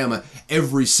Alabama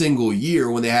every single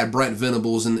year when they had Brent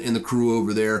Venables and the crew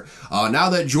over there. Now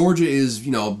that Georgia is,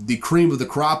 the cream of the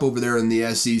crop over there in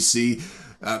the SEC,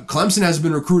 Clemson has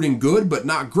been recruiting good, but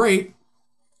not great.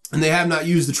 And they have not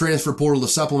used the transfer portal to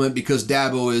supplement because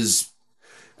Dabo is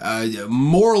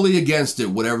morally against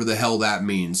it, whatever the hell that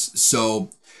means.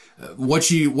 So what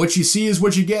you see is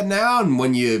what you get now, and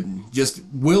when you just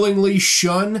willingly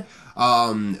shun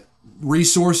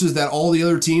resources that all the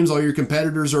other teams, all your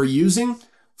competitors are using,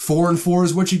 4-4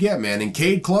 is what you get, man. And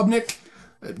Cade Klubnik,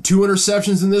 2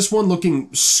 interceptions in this one, looking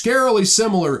scarily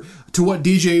similar to what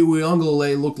DJ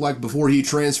Uiagalelei looked like before he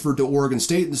transferred to Oregon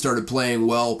State and started playing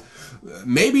well.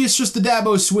 Maybe it's just the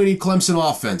Dabo Swinney Clemson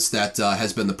offense that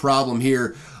has been the problem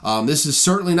here. This has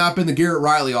certainly not been the Garrett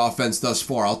Riley offense thus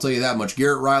far. I'll tell you that much.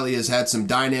 Garrett Riley has had some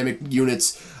dynamic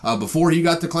units before he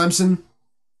got to Clemson.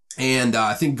 And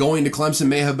I think going to Clemson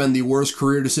may have been the worst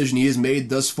career decision he has made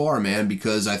thus far, man,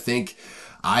 because I think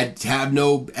I have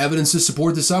no evidence to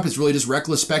support this up. It's really just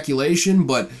reckless speculation,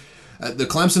 but the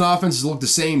Clemson offense has looked the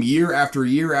same year after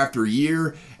year after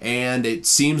year, and it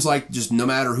seems like just no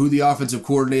matter who the offensive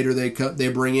coordinator they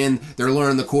bring in, they're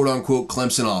learning the quote-unquote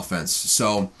Clemson offense.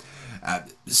 So I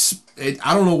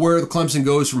don't know where the Clemson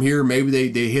goes from here. Maybe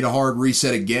they hit a hard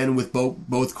reset again with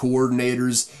both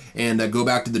coordinators and go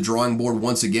back to the drawing board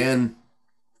once again.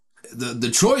 The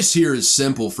choice here is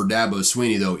simple for Dabo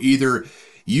Swinney, though. Either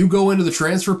you go into the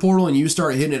transfer portal and you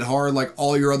start hitting it hard like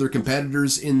all your other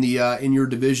competitors in your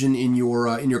division, in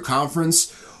your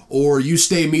conference, or you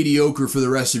stay mediocre for the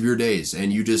rest of your days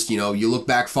and you just, you look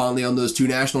back fondly on those 2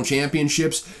 national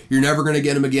championships. You're never going to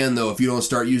get them again, though, if you don't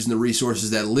start using the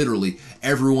resources that literally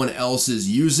everyone else is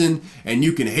using. And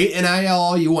you can hate NIL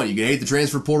all you want. You can hate the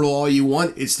transfer portal all you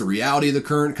want. It's the reality of the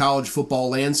current college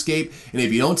football landscape. And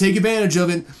if you don't take advantage of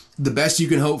it, the best you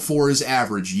can hope for is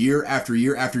average year after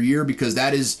year after year, because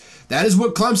that is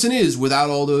what Clemson is without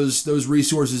all those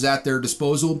resources at their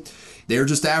disposal. They're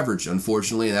just average,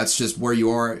 unfortunately, and that's just where you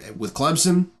are with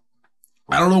Clemson.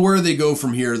 I don't know where they go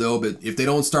from here, though, but if they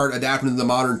don't start adapting to the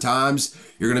modern times,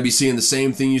 you're going to be seeing the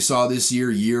same thing you saw this year,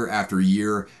 year after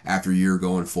year after year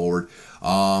going forward.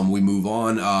 We move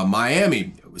on.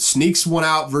 Miami sneaks one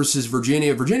out versus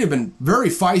Virginia. Virginia have been very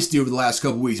feisty over the last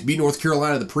couple weeks. Beat North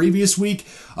Carolina the previous week.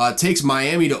 Takes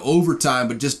Miami to overtime,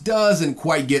 but just doesn't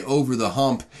quite get over the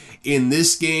hump in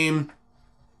this game.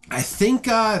 I think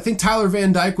Tyler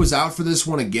Van Dyke was out for this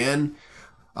one again.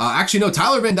 Actually, no,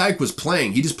 Tyler Van Dyke was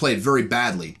playing. He just played very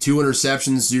badly. 2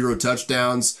 interceptions, 0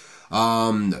 touchdowns.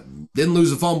 Didn't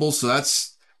lose a fumble, so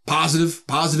that's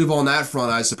positive on that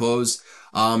front, I suppose.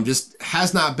 Just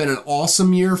has not been an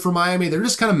awesome year for Miami. They're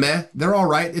just kind of meh. They're all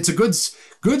right. It's a good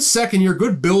second year,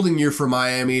 good building year for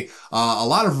Miami. A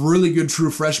lot of really good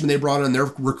true freshmen they brought in.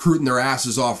 They're recruiting their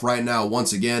asses off right now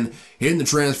once again, hitting the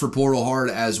transfer portal hard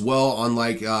as well,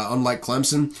 unlike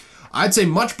Clemson. I'd say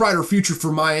much brighter future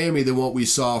for Miami than what we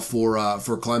saw for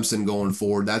Clemson going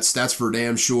forward. That's for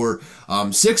damn sure.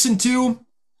 6-2.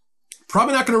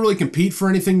 Probably not going to really compete for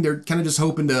anything. They're kind of just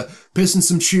hoping to piss in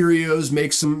some Cheerios,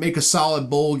 make a solid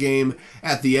bowl game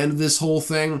at the end of this whole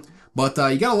thing. But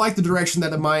you got to like the direction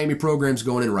that the Miami program's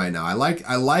going in right now. I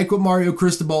like what Mario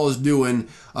Cristobal is doing.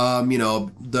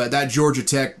 That Georgia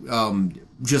Tech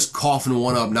just coughing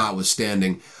one up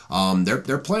notwithstanding.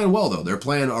 They're playing well, though. They're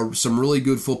playing some really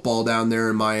good football down there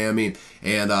in Miami,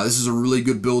 and this is a really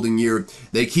good building year.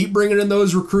 They keep bringing in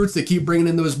those recruits. They keep bringing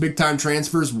in those big-time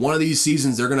transfers. One of these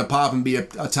seasons, they're going to pop and be a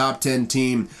top 10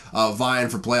 team vying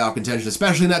for playoff contention,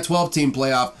 especially in that 12-team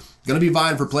playoff. Going to be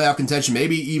vying for playoff contention,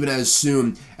 maybe even as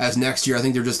soon as next year. I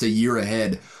think they're just a year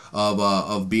ahead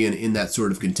of being in that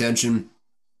sort of contention.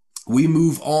 We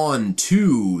move on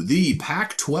to the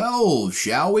Pac-12,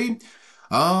 shall we?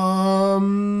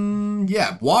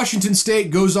 Washington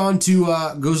State goes on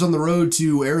the road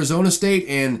to Arizona State,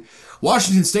 and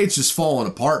Washington State's just falling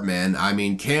apart, man. I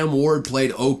mean, Cam Ward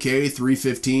played okay,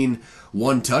 315,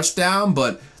 1 touchdown,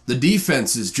 but the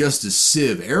defense is just a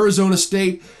sieve. Arizona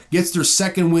State gets their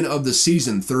second win of the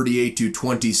season,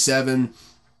 38-27.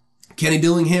 Kenny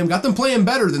Dillingham got them playing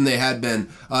better than they had been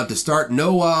to start.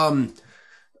 No,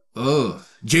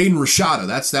 Jaden Rashada,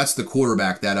 that's the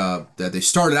quarterback that they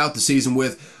started out the season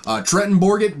with. Trenton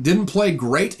Bourget didn't play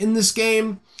great in this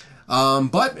game,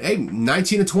 but hey,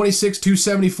 19 of 26,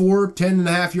 274,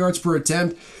 10.5 yards per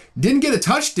attempt. Didn't get a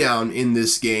touchdown in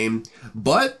this game,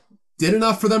 but did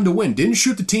enough for them to win. Didn't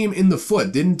shoot the team in the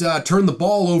foot. Didn't turn the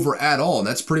ball over at all. And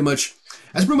that's pretty much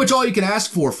all you can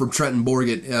ask for from Trenton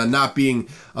Bourget, not being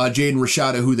Jaden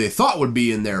Rashada, who they thought would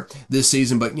be in there this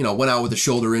season, but went out with a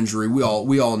shoulder injury. We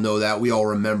all know that. We all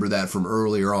remember that from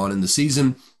earlier on in the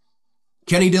season.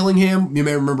 Kenny Dillingham, you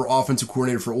may remember, offensive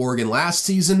coordinator for Oregon last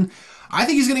season. I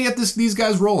think he's going to get these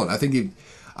guys rolling.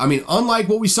 Unlike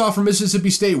what we saw from Mississippi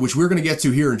State, which we're going to get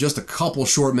to here in just a couple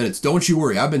short minutes, don't you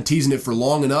worry. I've been teasing it for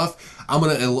long enough. I'm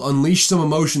going to unleash some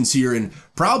emotions here in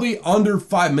probably under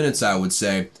 5 minutes, I would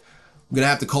say. I'm going to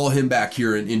have to call him back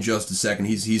here in just a second.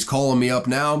 He's calling me up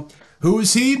now. Who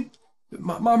is he?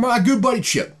 My good buddy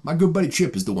Chip. My good buddy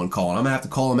Chip is the one calling. I'm going to have to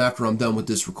call him after I'm done with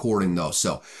this recording, though.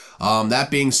 So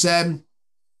that being said,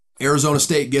 Arizona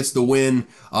State gets the win,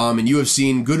 and you have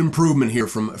seen good improvement here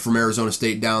from Arizona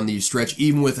State down the stretch,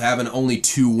 even with having only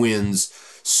 2 wins.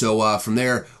 So from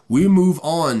there, we move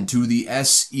on to the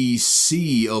SEC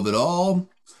of it all.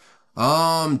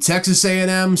 Texas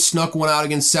A&M snuck one out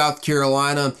against South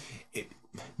Carolina.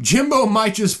 Jimbo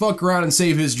might just fuck around and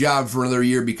save his job for another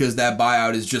year because that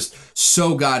buyout is just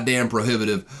so goddamn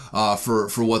prohibitive for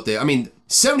what they... I mean,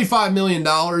 $75 million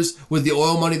with the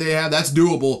oil money they have, that's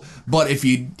doable. But if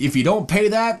you don't pay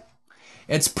that,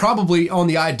 it's probably on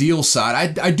the ideal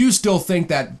side. I do still think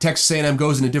that Texas A&M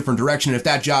goes in a different direction. If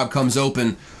that job comes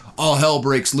open, all hell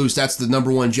breaks loose. That's the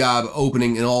number one job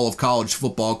opening in all of college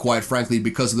football, quite frankly,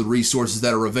 because of the resources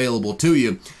that are available to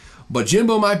you. But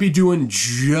Jimbo might be doing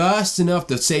just enough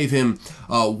to save him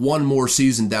one more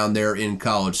season down there in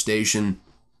College Station.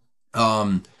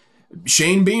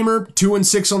 Shane Beamer,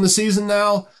 2-6 on the season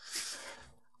now.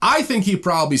 I think he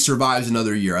probably survives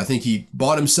another year. I think he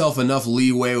bought himself enough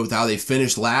leeway with how they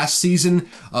finished last season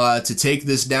to take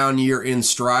this down year in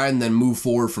stride and then move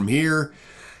forward from here.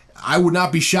 I would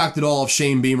not be shocked at all if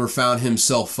Shane Beamer found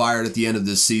himself fired at the end of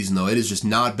this season, though. It has just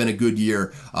not been a good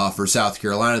year for South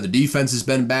Carolina. The defense has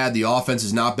been bad. The offense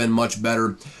has not been much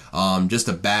better. Just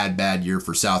a bad year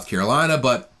for South Carolina.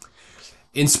 But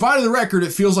in spite of the record,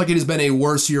 it feels like it has been a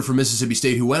worse year for Mississippi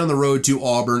State, who went on the road to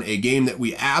Auburn, a game that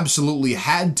we absolutely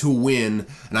had to win.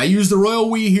 And I use the royal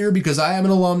we here because I am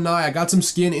an alumni. I got some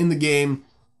skin in the game.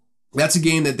 That's a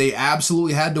game that they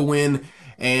absolutely had to win.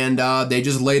 And they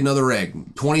just laid another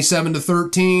egg.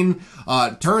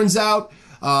 27-13. Turns out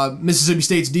Mississippi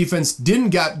State's defense didn't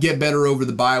get better over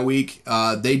the bye week.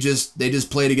 They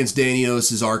just played against Dan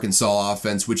Enos' Arkansas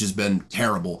offense, which has been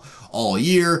terrible all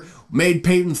year. Made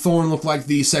Peyton Thorne look like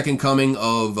the second coming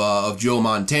of Joe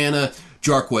Montana.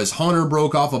 Jarquez Hunter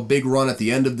broke off a big run at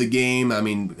the end of the game. I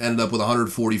mean, ended up with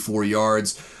 144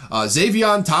 yards.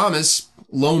 Xavion Thomas,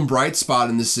 lone bright spot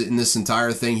in this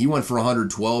entire thing. He went for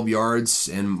 112 yards,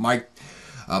 and Mike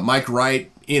Wright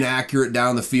inaccurate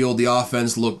down the field. The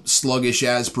offense looked sluggish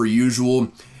as per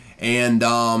usual. And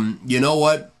you know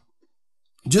what?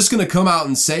 Just gonna come out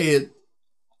and say it.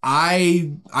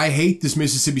 I hate this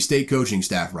Mississippi State coaching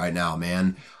staff right now,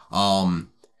 man.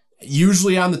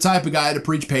 Usually I'm the type of guy to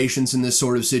preach patience in this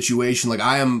sort of situation. Like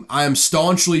I am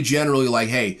staunchly generally like,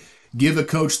 hey, give a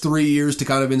coach 3 years to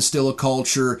kind of instill a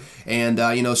culture and,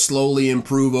 slowly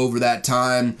improve over that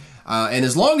time. And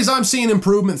as long as I'm seeing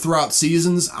improvement throughout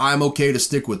seasons, I'm okay to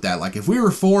stick with that. Like if we were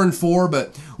 4-4,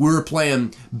 but we were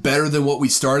playing better than what we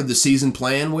started the season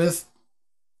playing with,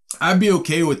 I'd be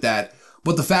okay with that.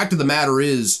 But the fact of the matter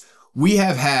is, we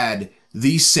have had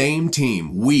the same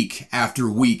team week after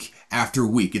week after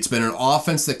week. It's been an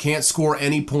offense that can't score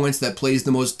any points, that plays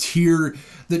the most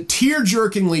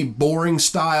tear-jerkingly boring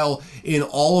style in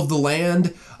all of the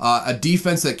land. A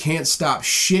defense that can't stop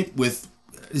shit with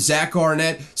Zach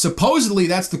Arnett. Supposedly,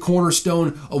 that's the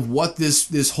cornerstone of what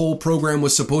this whole program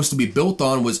was supposed to be built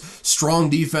on, was strong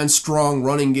defense, strong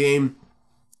running game.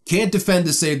 Can't defend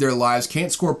to save their lives,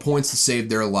 can't score points to save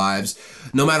their lives.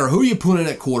 No matter who you put in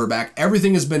at quarterback,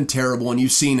 everything has been terrible, and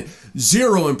you've seen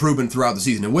zero improvement throughout the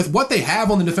season. And with what they have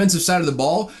on the defensive side of the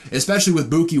ball, especially with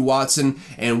Buki Watson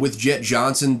and with Jet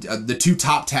Johnson, the two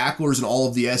top tacklers in all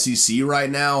of the SEC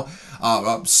right now,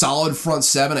 a solid front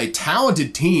seven, a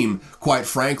talented team, quite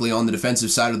frankly, on the defensive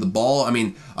side of the ball. I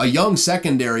mean, a young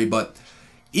secondary, but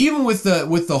even with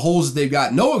the holes that they've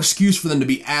got, no excuse for them to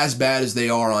be as bad as they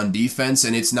are on defense,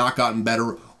 and it's not gotten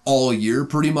better all year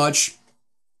pretty much.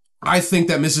 I think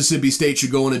that Mississippi State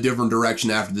should go in a different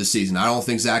direction after this season. I don't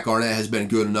think Zach Arnett has been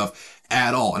good enough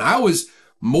at all. And I was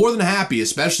more than happy,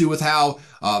 especially with how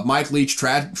Mike Leach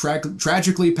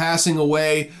tragically passing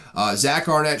away. Zach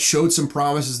Arnett showed some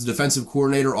promise as the defensive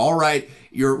coordinator. All right,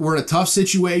 we're in a tough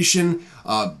situation.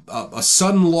 A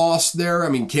sudden loss there. I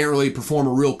mean, can't really perform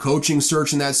a real coaching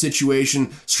search in that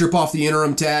situation. Strip off the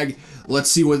interim tag.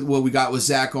 Let's see what we got with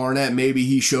Zach Arnett. Maybe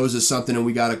he shows us something and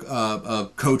we got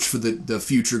a coach for the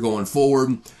future going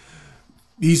forward.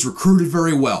 He's recruited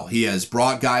very well. He has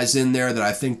brought guys in there that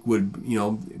I think would,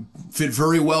 fit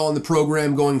very well in the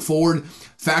program going forward.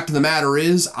 Fact of the matter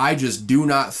is, I just do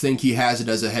not think he has it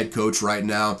as a head coach right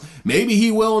now. Maybe he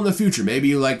will in the future.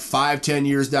 Maybe like 5-10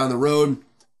 years down the road,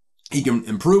 he can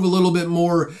improve a little bit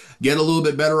more, get a little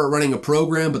bit better at running a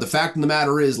program. But the fact of the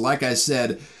matter is, like I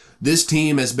said, this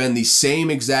team has been the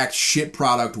same exact shit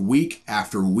product week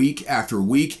after week after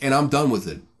week, and I'm done with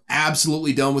it.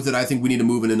 Absolutely done with it. I think we need to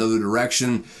move in another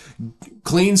direction.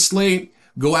 Clean slate.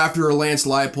 Go after a Lance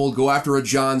Leipold. Go after a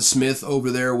John Smith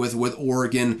over there with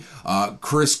Oregon.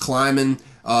 Chris Kleiman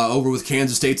over with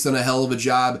Kansas State's done a hell of a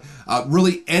job.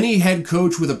 Really, any head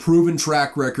coach with a proven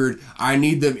track record, I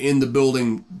need them in the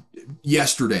building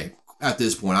yesterday. at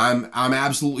this point. I'm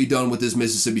absolutely done with this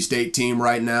Mississippi State team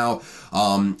right now.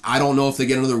 I don't know if they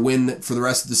get another win for the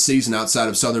rest of the season outside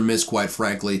of Southern Miss, quite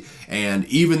frankly. And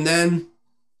even then,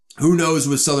 who knows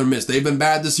with Southern Miss? They've been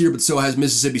bad this year, but so has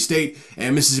Mississippi State.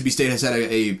 And Mississippi State has had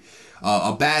a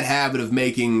bad habit of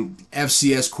making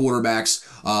FCS quarterbacks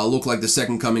look like the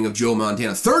second coming of Joe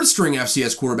Montana. Third string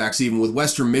FCS quarterbacks, even with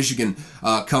Western Michigan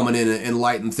coming in and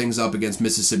lighting things up against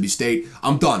Mississippi State.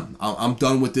 I'm done. I'm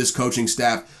done with this coaching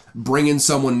staff. Bring in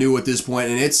someone new at this point,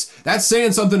 and that's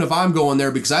saying something if I'm going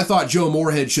there, because I thought Joe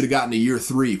Moorhead should have gotten a year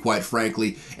 3, quite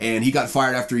frankly, and he got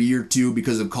fired after year 2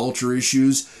 because of culture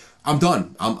issues. I'm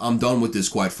done. I'm done with this,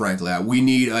 quite frankly. We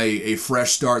need a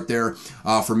fresh start there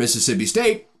for Mississippi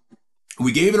State.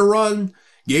 We gave it a run,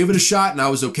 gave it a shot, and I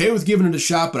was okay with giving it a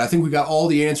shot, but I think we got all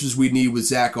the answers we need with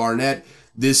Zach Arnett.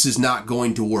 This is not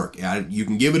going to work. You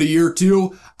can give it a year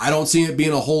 2. I don't see it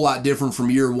being a whole lot different from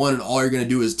year 1, and all you're going to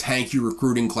do is tank your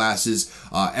recruiting classes.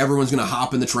 Everyone's going to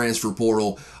hop in the transfer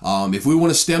portal. If we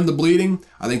want to stem the bleeding,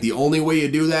 I think the only way you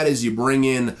do that is you bring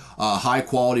in a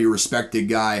high-quality, respected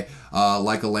guy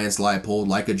like a Lance Leipold,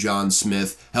 like a John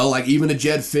Smith, hell, like even a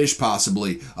Jed Fish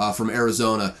possibly from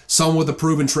Arizona, someone with a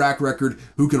proven track record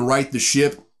who can right the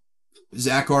ship.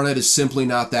 Zach Arnett is simply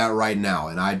not that right now,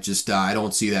 and I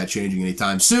don't see that changing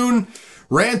anytime soon.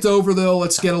 Rant over, though.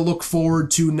 Let's get a look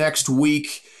forward to next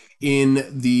week in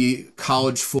the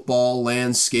college football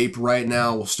landscape right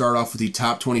now. We'll start off with the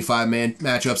top 25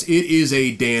 matchups. It is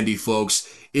a dandy, folks.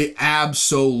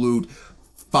 Absolute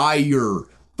fire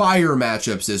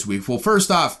matchups this week. Well,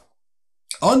 first off,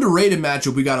 underrated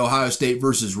matchup, we got Ohio State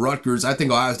versus Rutgers. I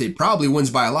think Ohio State probably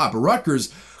wins by a lot, but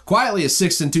Rutgers, quietly a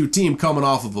 6-2 team coming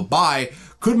off of a bye,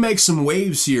 could make some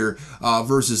waves here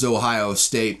versus Ohio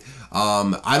State.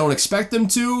 I don't expect them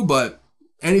to, but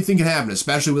anything can happen,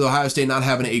 especially with Ohio State not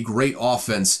having a great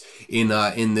offense in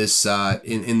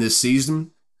this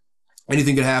season.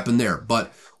 Anything could happen there,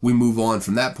 but we move on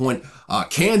from that point.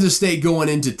 Kansas State going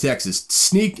into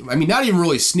Texas. Not even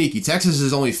really sneaky. Texas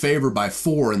is only favored by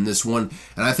 4 in this one,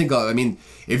 and I think,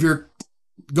 if you're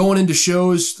going into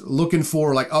shows looking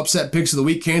for like upset picks of the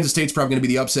week, Kansas State's probably going to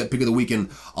be the upset pick of the week in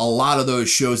a lot of those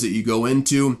shows that you go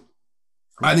into.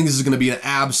 I think this is going to be an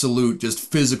absolute just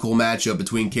physical matchup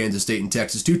between Kansas State and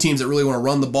Texas. Two teams that really want to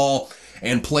run the ball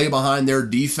and play behind their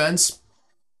defense.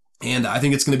 And I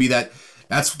think it's going to be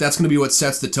that's going to be what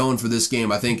sets the tone for this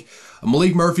game. I think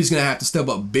Malik Murphy's going to have to step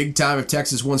up big time if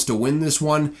Texas wants to win this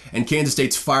one, and Kansas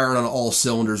State's firing on all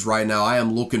cylinders right now. I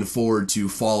am looking forward to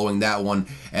following that one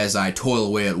as I toil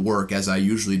away at work, as I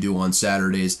usually do on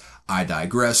Saturdays. I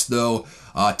digress, though.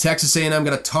 Texas A&M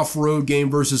got a tough road game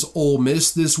versus Ole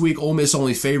Miss this week. Ole Miss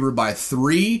only favored by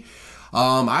 3.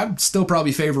 I'd still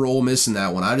probably favor Ole Miss in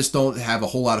that one. I just don't have a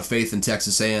whole lot of faith in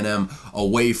Texas A&M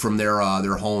away from their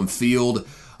home field.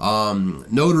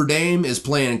 Notre Dame is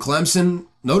playing Clemson.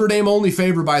 Notre Dame only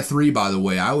favored by 3, by the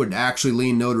way. I would actually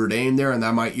lean Notre Dame there, and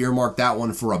I might earmark that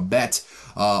one for a bet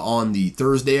on the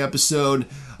Thursday episode.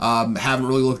 Haven't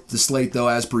really looked at the slate, though,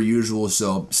 as per usual,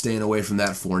 so staying away from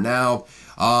that for now.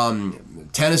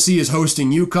 Tennessee is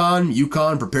hosting UConn.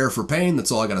 UConn, prepare for pain.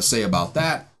 That's all I got to say about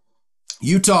that.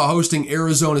 Utah hosting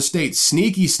Arizona State.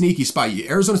 Sneaky spot.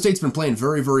 Arizona State's been playing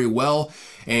very, very well,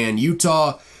 and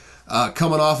Utah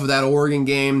coming off of that Oregon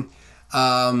game.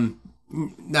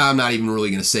 Now, I'm not even really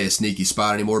going to say a sneaky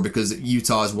spot anymore because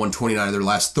Utah has won 29 of their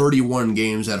last 31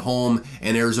 games at home,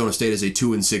 and Arizona State is a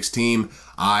 2-6 team.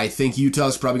 I think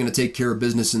Utah's probably going to take care of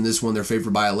business in this one. They're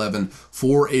favored by 11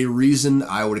 for a reason.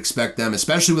 I would expect them,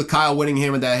 especially with Kyle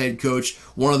Whittingham and that head coach,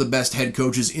 one of the best head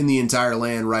coaches in the entire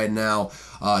land right now,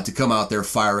 to come out there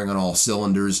firing on all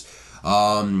cylinders. We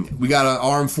got an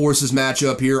Armed Forces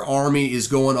matchup here. Army is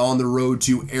going on the road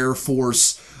to Air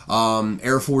Force.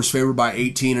 Air Force favored by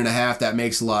 18.5. That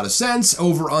makes a lot of sense.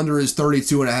 Over under is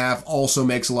 32.5. Also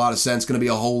makes a lot of sense. Going to be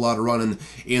a whole lot of running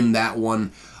in that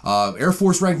one. Air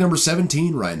Force ranked number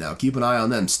 17 right now. Keep an eye on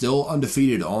them. Still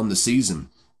undefeated on the season.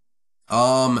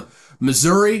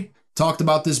 Missouri, talked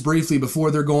about this briefly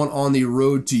before. They're going on the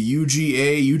road to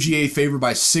UGA. UGA favored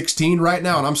by 16 right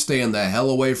now, and I'm staying the hell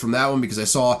away from that one because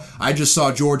I just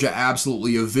saw Georgia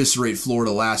absolutely eviscerate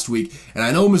Florida last week, and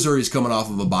I know Missouri's coming off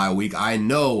of a bye week. I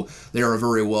know they're a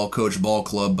very well-coached ball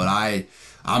club, but I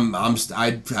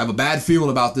have a bad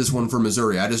feeling about this one for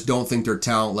Missouri. I just don't think their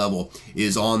talent level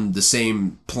is on the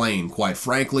same plane, quite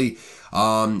frankly.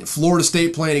 Florida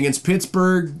State playing against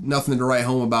Pittsburgh, nothing to write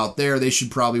home about there. They should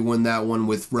probably win that one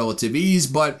with relative ease,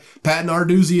 but Pat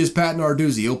Narduzzi is Pat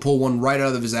Narduzzi. He'll pull one right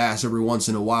out of his ass every once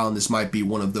in a while, and this might be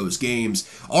one of those games.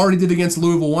 Already did against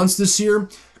Louisville once this year.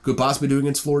 Could possibly do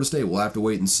against Florida State. We'll have to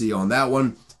wait and see on that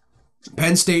one.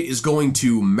 Penn State is going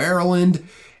to Maryland.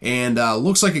 And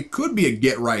looks like it could be a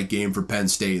get-right game for Penn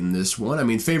State in this one. I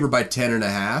mean, favored by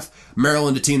 10.5.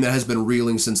 Maryland, a team that has been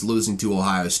reeling since losing to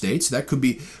Ohio State. So that could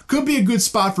be a good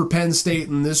spot for Penn State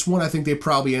in this one. I think they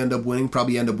probably end up winning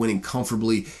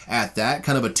comfortably at that.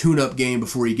 Kind of a tune-up game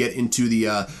before you get into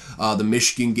the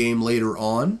Michigan game later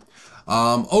on.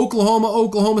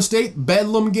 Oklahoma State,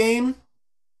 Bedlam game.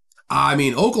 I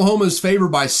mean, Oklahoma is favored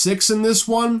by 6 in this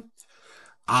one.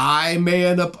 I may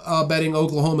end up betting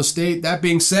Oklahoma State. That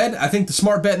being said, I think the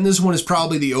smart bet in this one is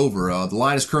probably the over. The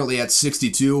line is currently at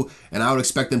 62, and I would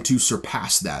expect them to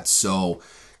surpass that. So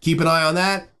keep an eye on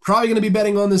that. Probably going to be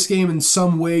betting on this game in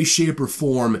some way, shape, or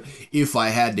form if I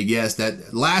had to guess.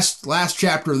 That last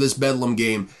chapter of this Bedlam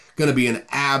game, going to be an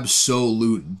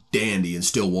absolute dandy in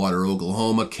Stillwater,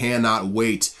 Oklahoma. Cannot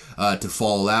wait to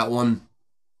follow that one.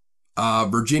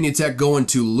 Virginia Tech going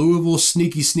to Louisville.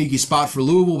 Sneaky spot for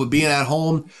Louisville, but being at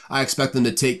home, I expect them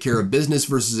to take care of business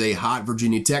versus a hot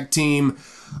Virginia Tech team.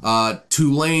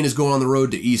 Tulane is going on the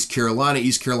road to East Carolina.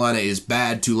 East Carolina is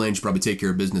bad. Tulane should probably take care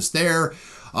of business there.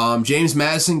 James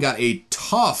Madison got a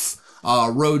tough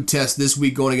road test this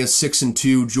week going against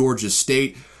 6-2 Georgia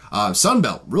State.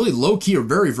 Sunbelt, really low-key, a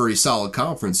very, very solid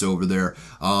conference over there.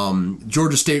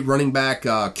 Georgia State running back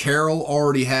Carroll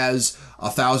already has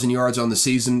 1,000 yards on the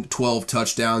season, 12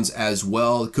 touchdowns as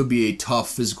well. It could be a tough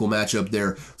physical matchup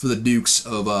there for the Dukes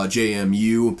of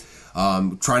JMU.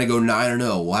 Trying to go 9-0.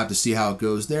 We'll have to see how it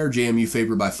goes there. JMU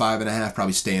favored by 5.5,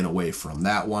 probably staying away from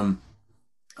that one.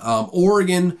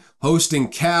 Oregon hosting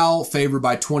Cal, favored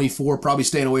by 24, probably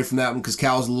staying away from that one because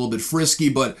Cal's a little bit frisky,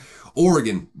 but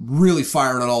Oregon really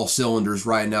firing on all cylinders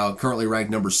right now, currently ranked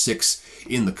number 6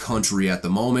 in the country at the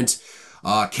moment.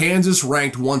 Kansas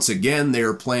ranked once again.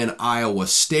 They're playing Iowa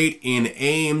State in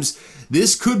Ames.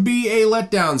 This could be a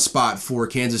letdown spot for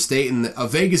Kansas State, and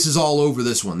Vegas is all over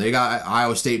this one. They got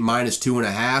Iowa State minus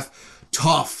 2.5.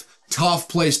 Tough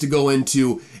place to go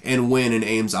into and win in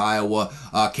Ames, Iowa.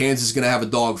 Kansas is going to have a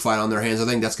dogfight on their hands. I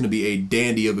think that's going to be a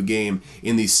dandy of a game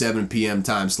in the 7 p.m.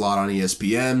 time slot on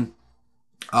ESPN.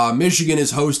 Michigan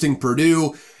is hosting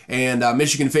Purdue, and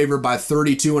Michigan favored by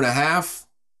 32.5.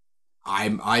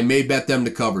 I may bet them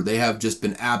to cover. They have just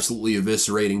been absolutely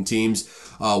eviscerating teams.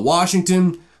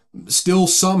 Washington still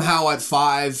somehow at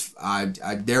 5.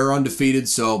 They're undefeated,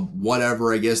 so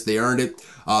whatever. I guess they earned it.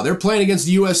 They're playing against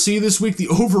USC this week. The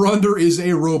over-under is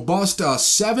a robust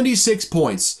 76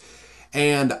 points,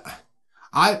 and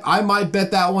I might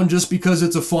bet that one just because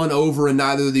it's a fun over, and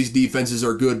neither of these defenses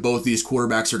are good. Both these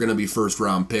quarterbacks are going to be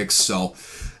first-round picks, so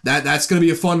that's going to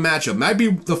be a fun matchup. Might be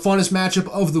the funnest matchup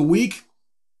of the week.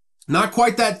 Not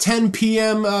quite that 10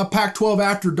 p.m. Pac-12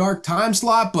 After Dark time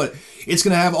slot, but it's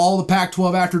going to have all the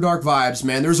Pac-12 After Dark vibes,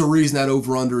 man. There's a reason that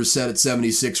over-under is set at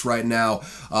 76 right now.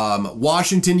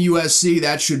 Washington, USC,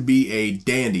 that should be a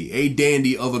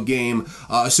dandy of a game,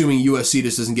 assuming USC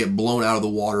just doesn't get blown out of the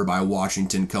water by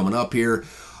Washington coming up here.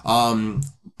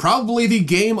 Probably the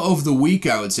game of the week,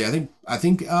 I would say. I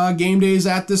think game day is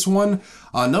at this one.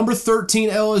 Number 13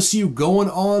 LSU going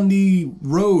on the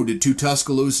road to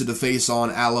Tuscaloosa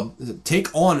to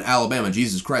take on Alabama.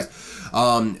 Jesus Christ.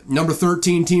 Number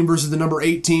 13 team versus the number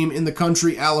 8 team in the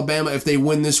country, Alabama. If they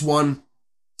win this one,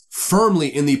 firmly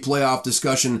in the playoff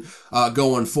discussion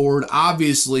going forward.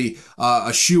 Obviously,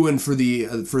 a shoo-in for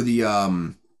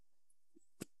the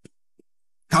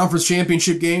conference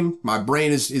championship game. My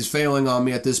brain is failing on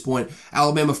me at this point.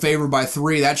 Alabama favored by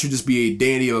 3. That should just be a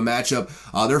dandy of a matchup.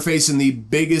 They're facing the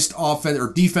biggest offense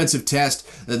or defensive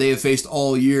test that they have faced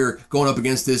all year, going up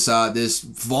against this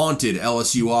vaunted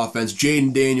LSU offense.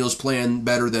 Jaden Daniels playing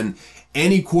better than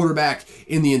any quarterback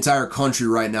in the entire country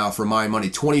right now for my money.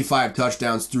 25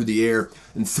 touchdowns through the air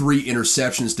and 3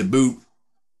 interceptions to boot.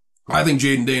 I think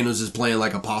Jaden Daniels is playing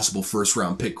like a possible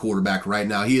first-round pick quarterback right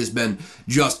now. He has been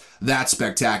just that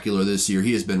spectacular this year.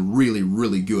 He has been really,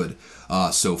 really good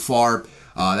so far.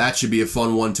 That should be a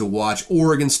fun one to watch.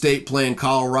 Oregon State playing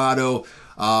Colorado.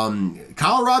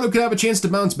 Colorado could have a chance to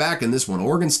bounce back in this one.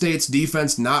 Oregon State's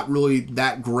defense not really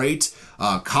that great.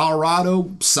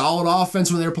 Colorado, solid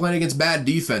offense when they're playing against bad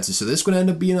defenses. So this could end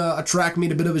up being a track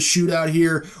meet, a bit of a shootout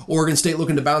here. Oregon State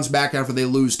looking to bounce back after they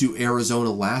lose to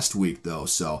Arizona last week, though.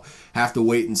 So have to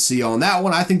wait and see on that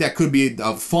one. I think that could be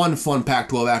a fun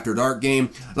Pac-12 After Dark game.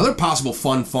 Another possible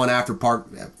fun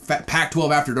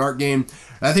Pac-12 After Dark game.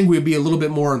 I think we'd be a little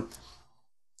bit more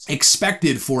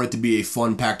expected for it to be a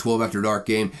fun Pac-12 After Dark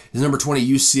game is number 20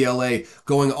 UCLA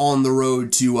going on the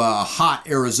road to a hot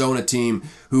Arizona team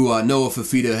who Noah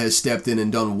Fafita has stepped in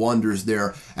and done wonders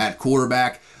there at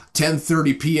quarterback.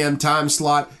 10:30 p.m. time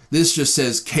slot. This just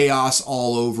says chaos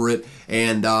all over it.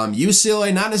 And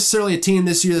UCLA, not necessarily a team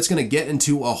this year that's going to get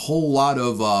into a whole lot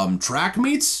of track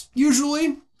meets,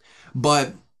 usually.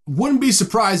 But wouldn't be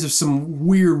surprised if some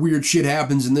weird shit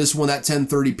happens in this one. That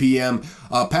 10:30 p.m.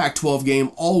 Pac-12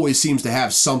 game always seems to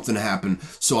have something happen.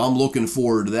 So I'm looking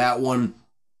forward to that one.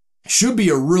 Should be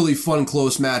a really fun,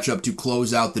 close matchup to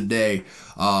close out the day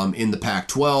in the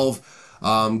Pac-12.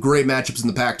 Great matchups in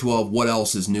the Pac-12. What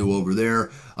else is new over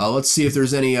there? Let's see if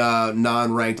there's any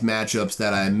non-ranked matchups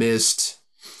that I missed.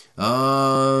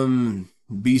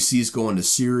 BC's going to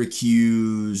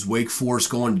Syracuse. Wake Forest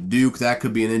going to Duke. That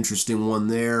could be an interesting one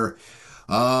there.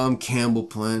 Campbell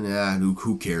playing.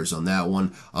 Who cares on that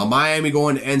one? Miami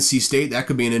going to NC State. That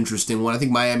could be an interesting one. I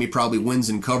think Miami probably wins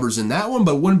and covers in that one,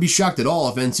 but wouldn't be shocked at all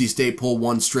if NC State pull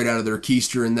one straight out of their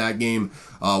keister in that game.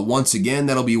 Once again,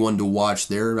 that'll be one to watch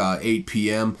there, 8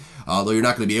 p.m. Though you're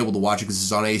not going to be able to watch it because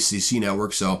it's on ACC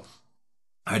Network, so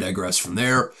I digress from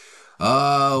there.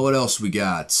 What else we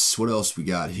got? What else we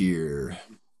got here?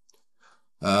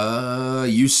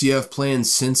 UCF playing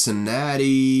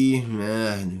Cincinnati.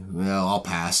 Well, I'll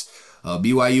pass.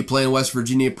 BYU playing West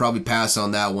Virginia. Probably pass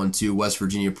on that one too. West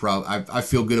Virginia. I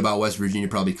feel good about West Virginia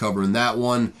probably covering that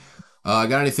one.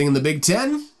 Got anything in the Big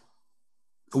Ten?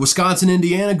 Wisconsin,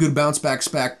 Indiana. Good bounce back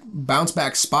spot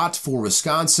for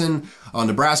Wisconsin.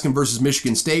 Nebraska versus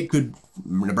Michigan State. Could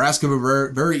Nebraska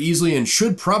very easily and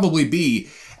should probably be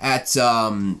at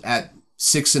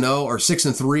 6-0 or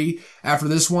 6-3 after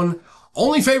this one.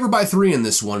 Only favored by 3 in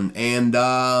this one, and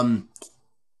I'm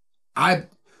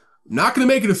not going to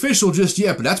make it official just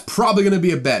yet, but that's probably going to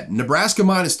be a bet. Nebraska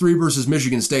 -3 versus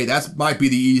Michigan State. That might be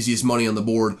the easiest money on the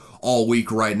board all week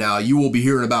right now. You will be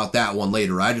hearing about that one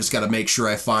later. I just got to make sure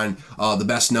I find the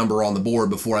best number on the board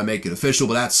before I make it official,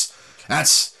 but that's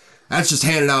just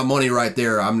handing out money right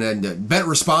there. I'm going to bet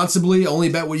responsibly, only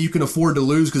bet what you can afford to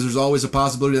lose because there's always a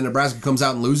possibility that Nebraska comes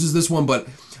out and loses this one, but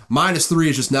 -3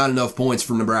 is just not enough points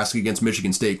for Nebraska against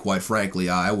Michigan State, quite frankly.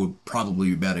 I would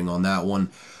probably be betting on that one.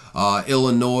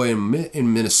 Illinois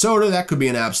and Minnesota, that could be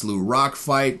an absolute rock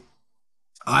fight.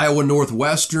 Iowa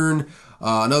Northwestern,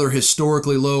 another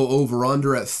historically low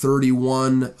over-under at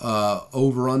 31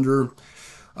 over-under.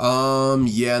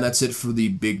 Yeah, and that's it for the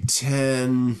Big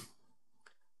Ten.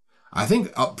 I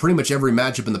think pretty much every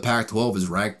matchup in the Pac-12 is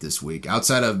ranked this week,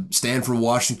 outside of Stanford,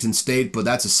 Washington State, but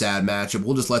that's a sad matchup.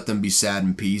 We'll just let them be sad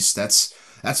in peace. That's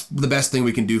the best thing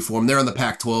we can do for them. They're on the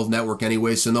Pac-12 network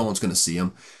anyway, so no one's going to see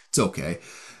them. It's okay.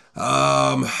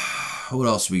 What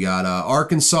else we got?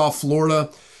 Arkansas, Florida.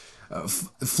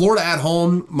 Florida at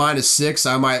home, -6.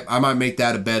 I might make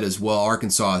that a bet as well.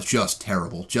 Arkansas is just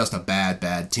terrible. Just a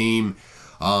bad team.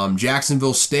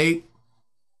 Jacksonville State.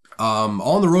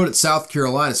 On the road at South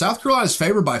Carolina. South Carolina is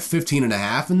favored by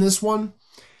 15.5 in this one.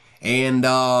 And,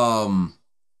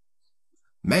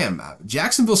 man,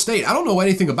 Jacksonville State, I don't know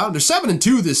anything about them. They're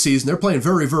 7-2 this season. They're playing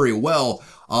very well.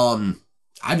 I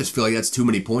just feel like that's too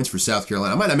many points for South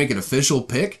Carolina. I might not make an official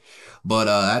pick, but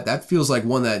that feels like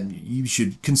one that you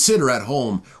should consider at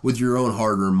home with your own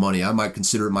hard-earned money. I might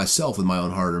consider it myself with my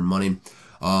own hard-earned money.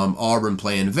 Auburn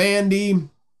playing Vandy.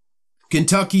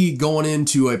 Kentucky going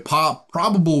into a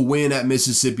probable win at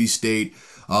Mississippi State.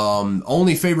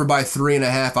 Only favored by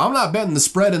 3.5. I'm not betting the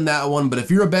spread in that one, but if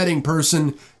you're a betting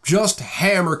person, just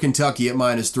hammer Kentucky at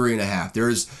 -3.5.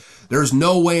 There's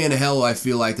no way in hell I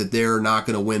feel like that they're not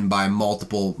going to win by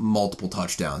multiple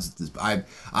touchdowns. I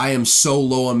am so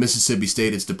low on Mississippi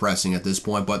State, it's depressing at this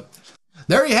point, but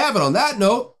there you have it. On that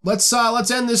note, let's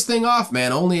end this thing off,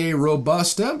 man. Only a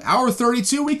robust hour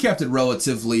 32. We kept it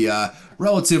relatively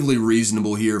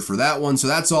reasonable here for that one. So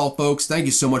that's all, folks. Thank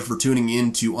you so much for tuning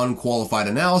in to Unqualified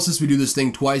Analysis. We do this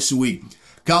thing twice a week.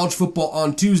 College football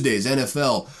on Tuesdays,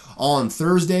 NFL on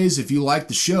Thursdays. If you like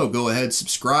the show, go ahead,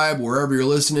 subscribe wherever you're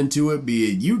listening to it,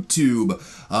 be it YouTube,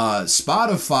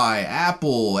 Spotify,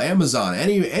 Apple, Amazon,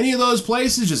 any of those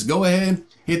places. Just go ahead,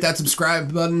 hit that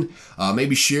subscribe button.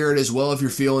 Maybe share it as well if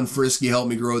you're feeling frisky. Help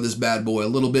me grow this bad boy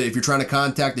a little bit. If you're trying to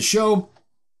contact the show,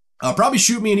 probably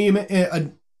shoot me an email,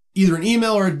 either an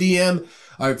email or a DM.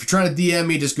 If you're trying to DM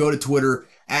me, just go to Twitter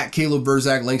at Caleb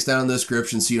Verzak. Links down in the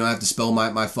description so you don't have to spell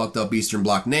my fucked up Eastern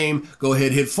Bloc name. Go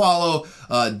ahead, hit follow,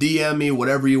 DM me,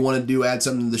 whatever you want to do, add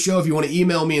something to the show. If you want to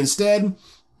email me instead,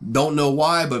 don't know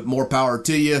why, but more power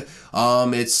to you.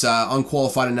 It's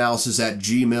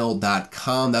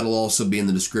unqualifiedanalysis@gmail.com. That'll also be in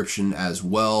the description as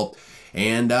well.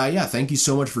 And yeah, thank you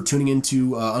so much for tuning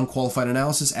into Unqualified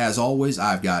Analysis. As always,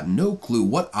 I've got no clue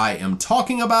what I am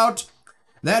talking about.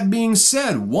 That being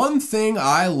said, one thing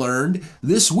I learned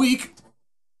this week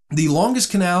The longest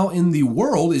canal in the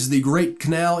world is the Great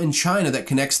Canal in China that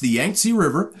connects the Yangtze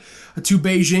River to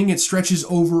Beijing. It stretches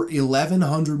over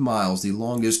 1,100 miles, the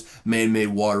longest man-made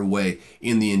waterway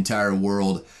in the entire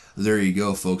world. There you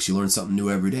go, folks. You learn something new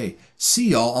every day.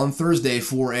 See y'all on Thursday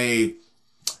for a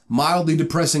mildly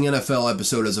depressing NFL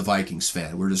episode as a Vikings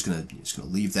fan. We're just gonna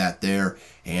leave that there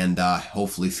and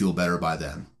hopefully feel better by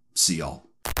then. See y'all.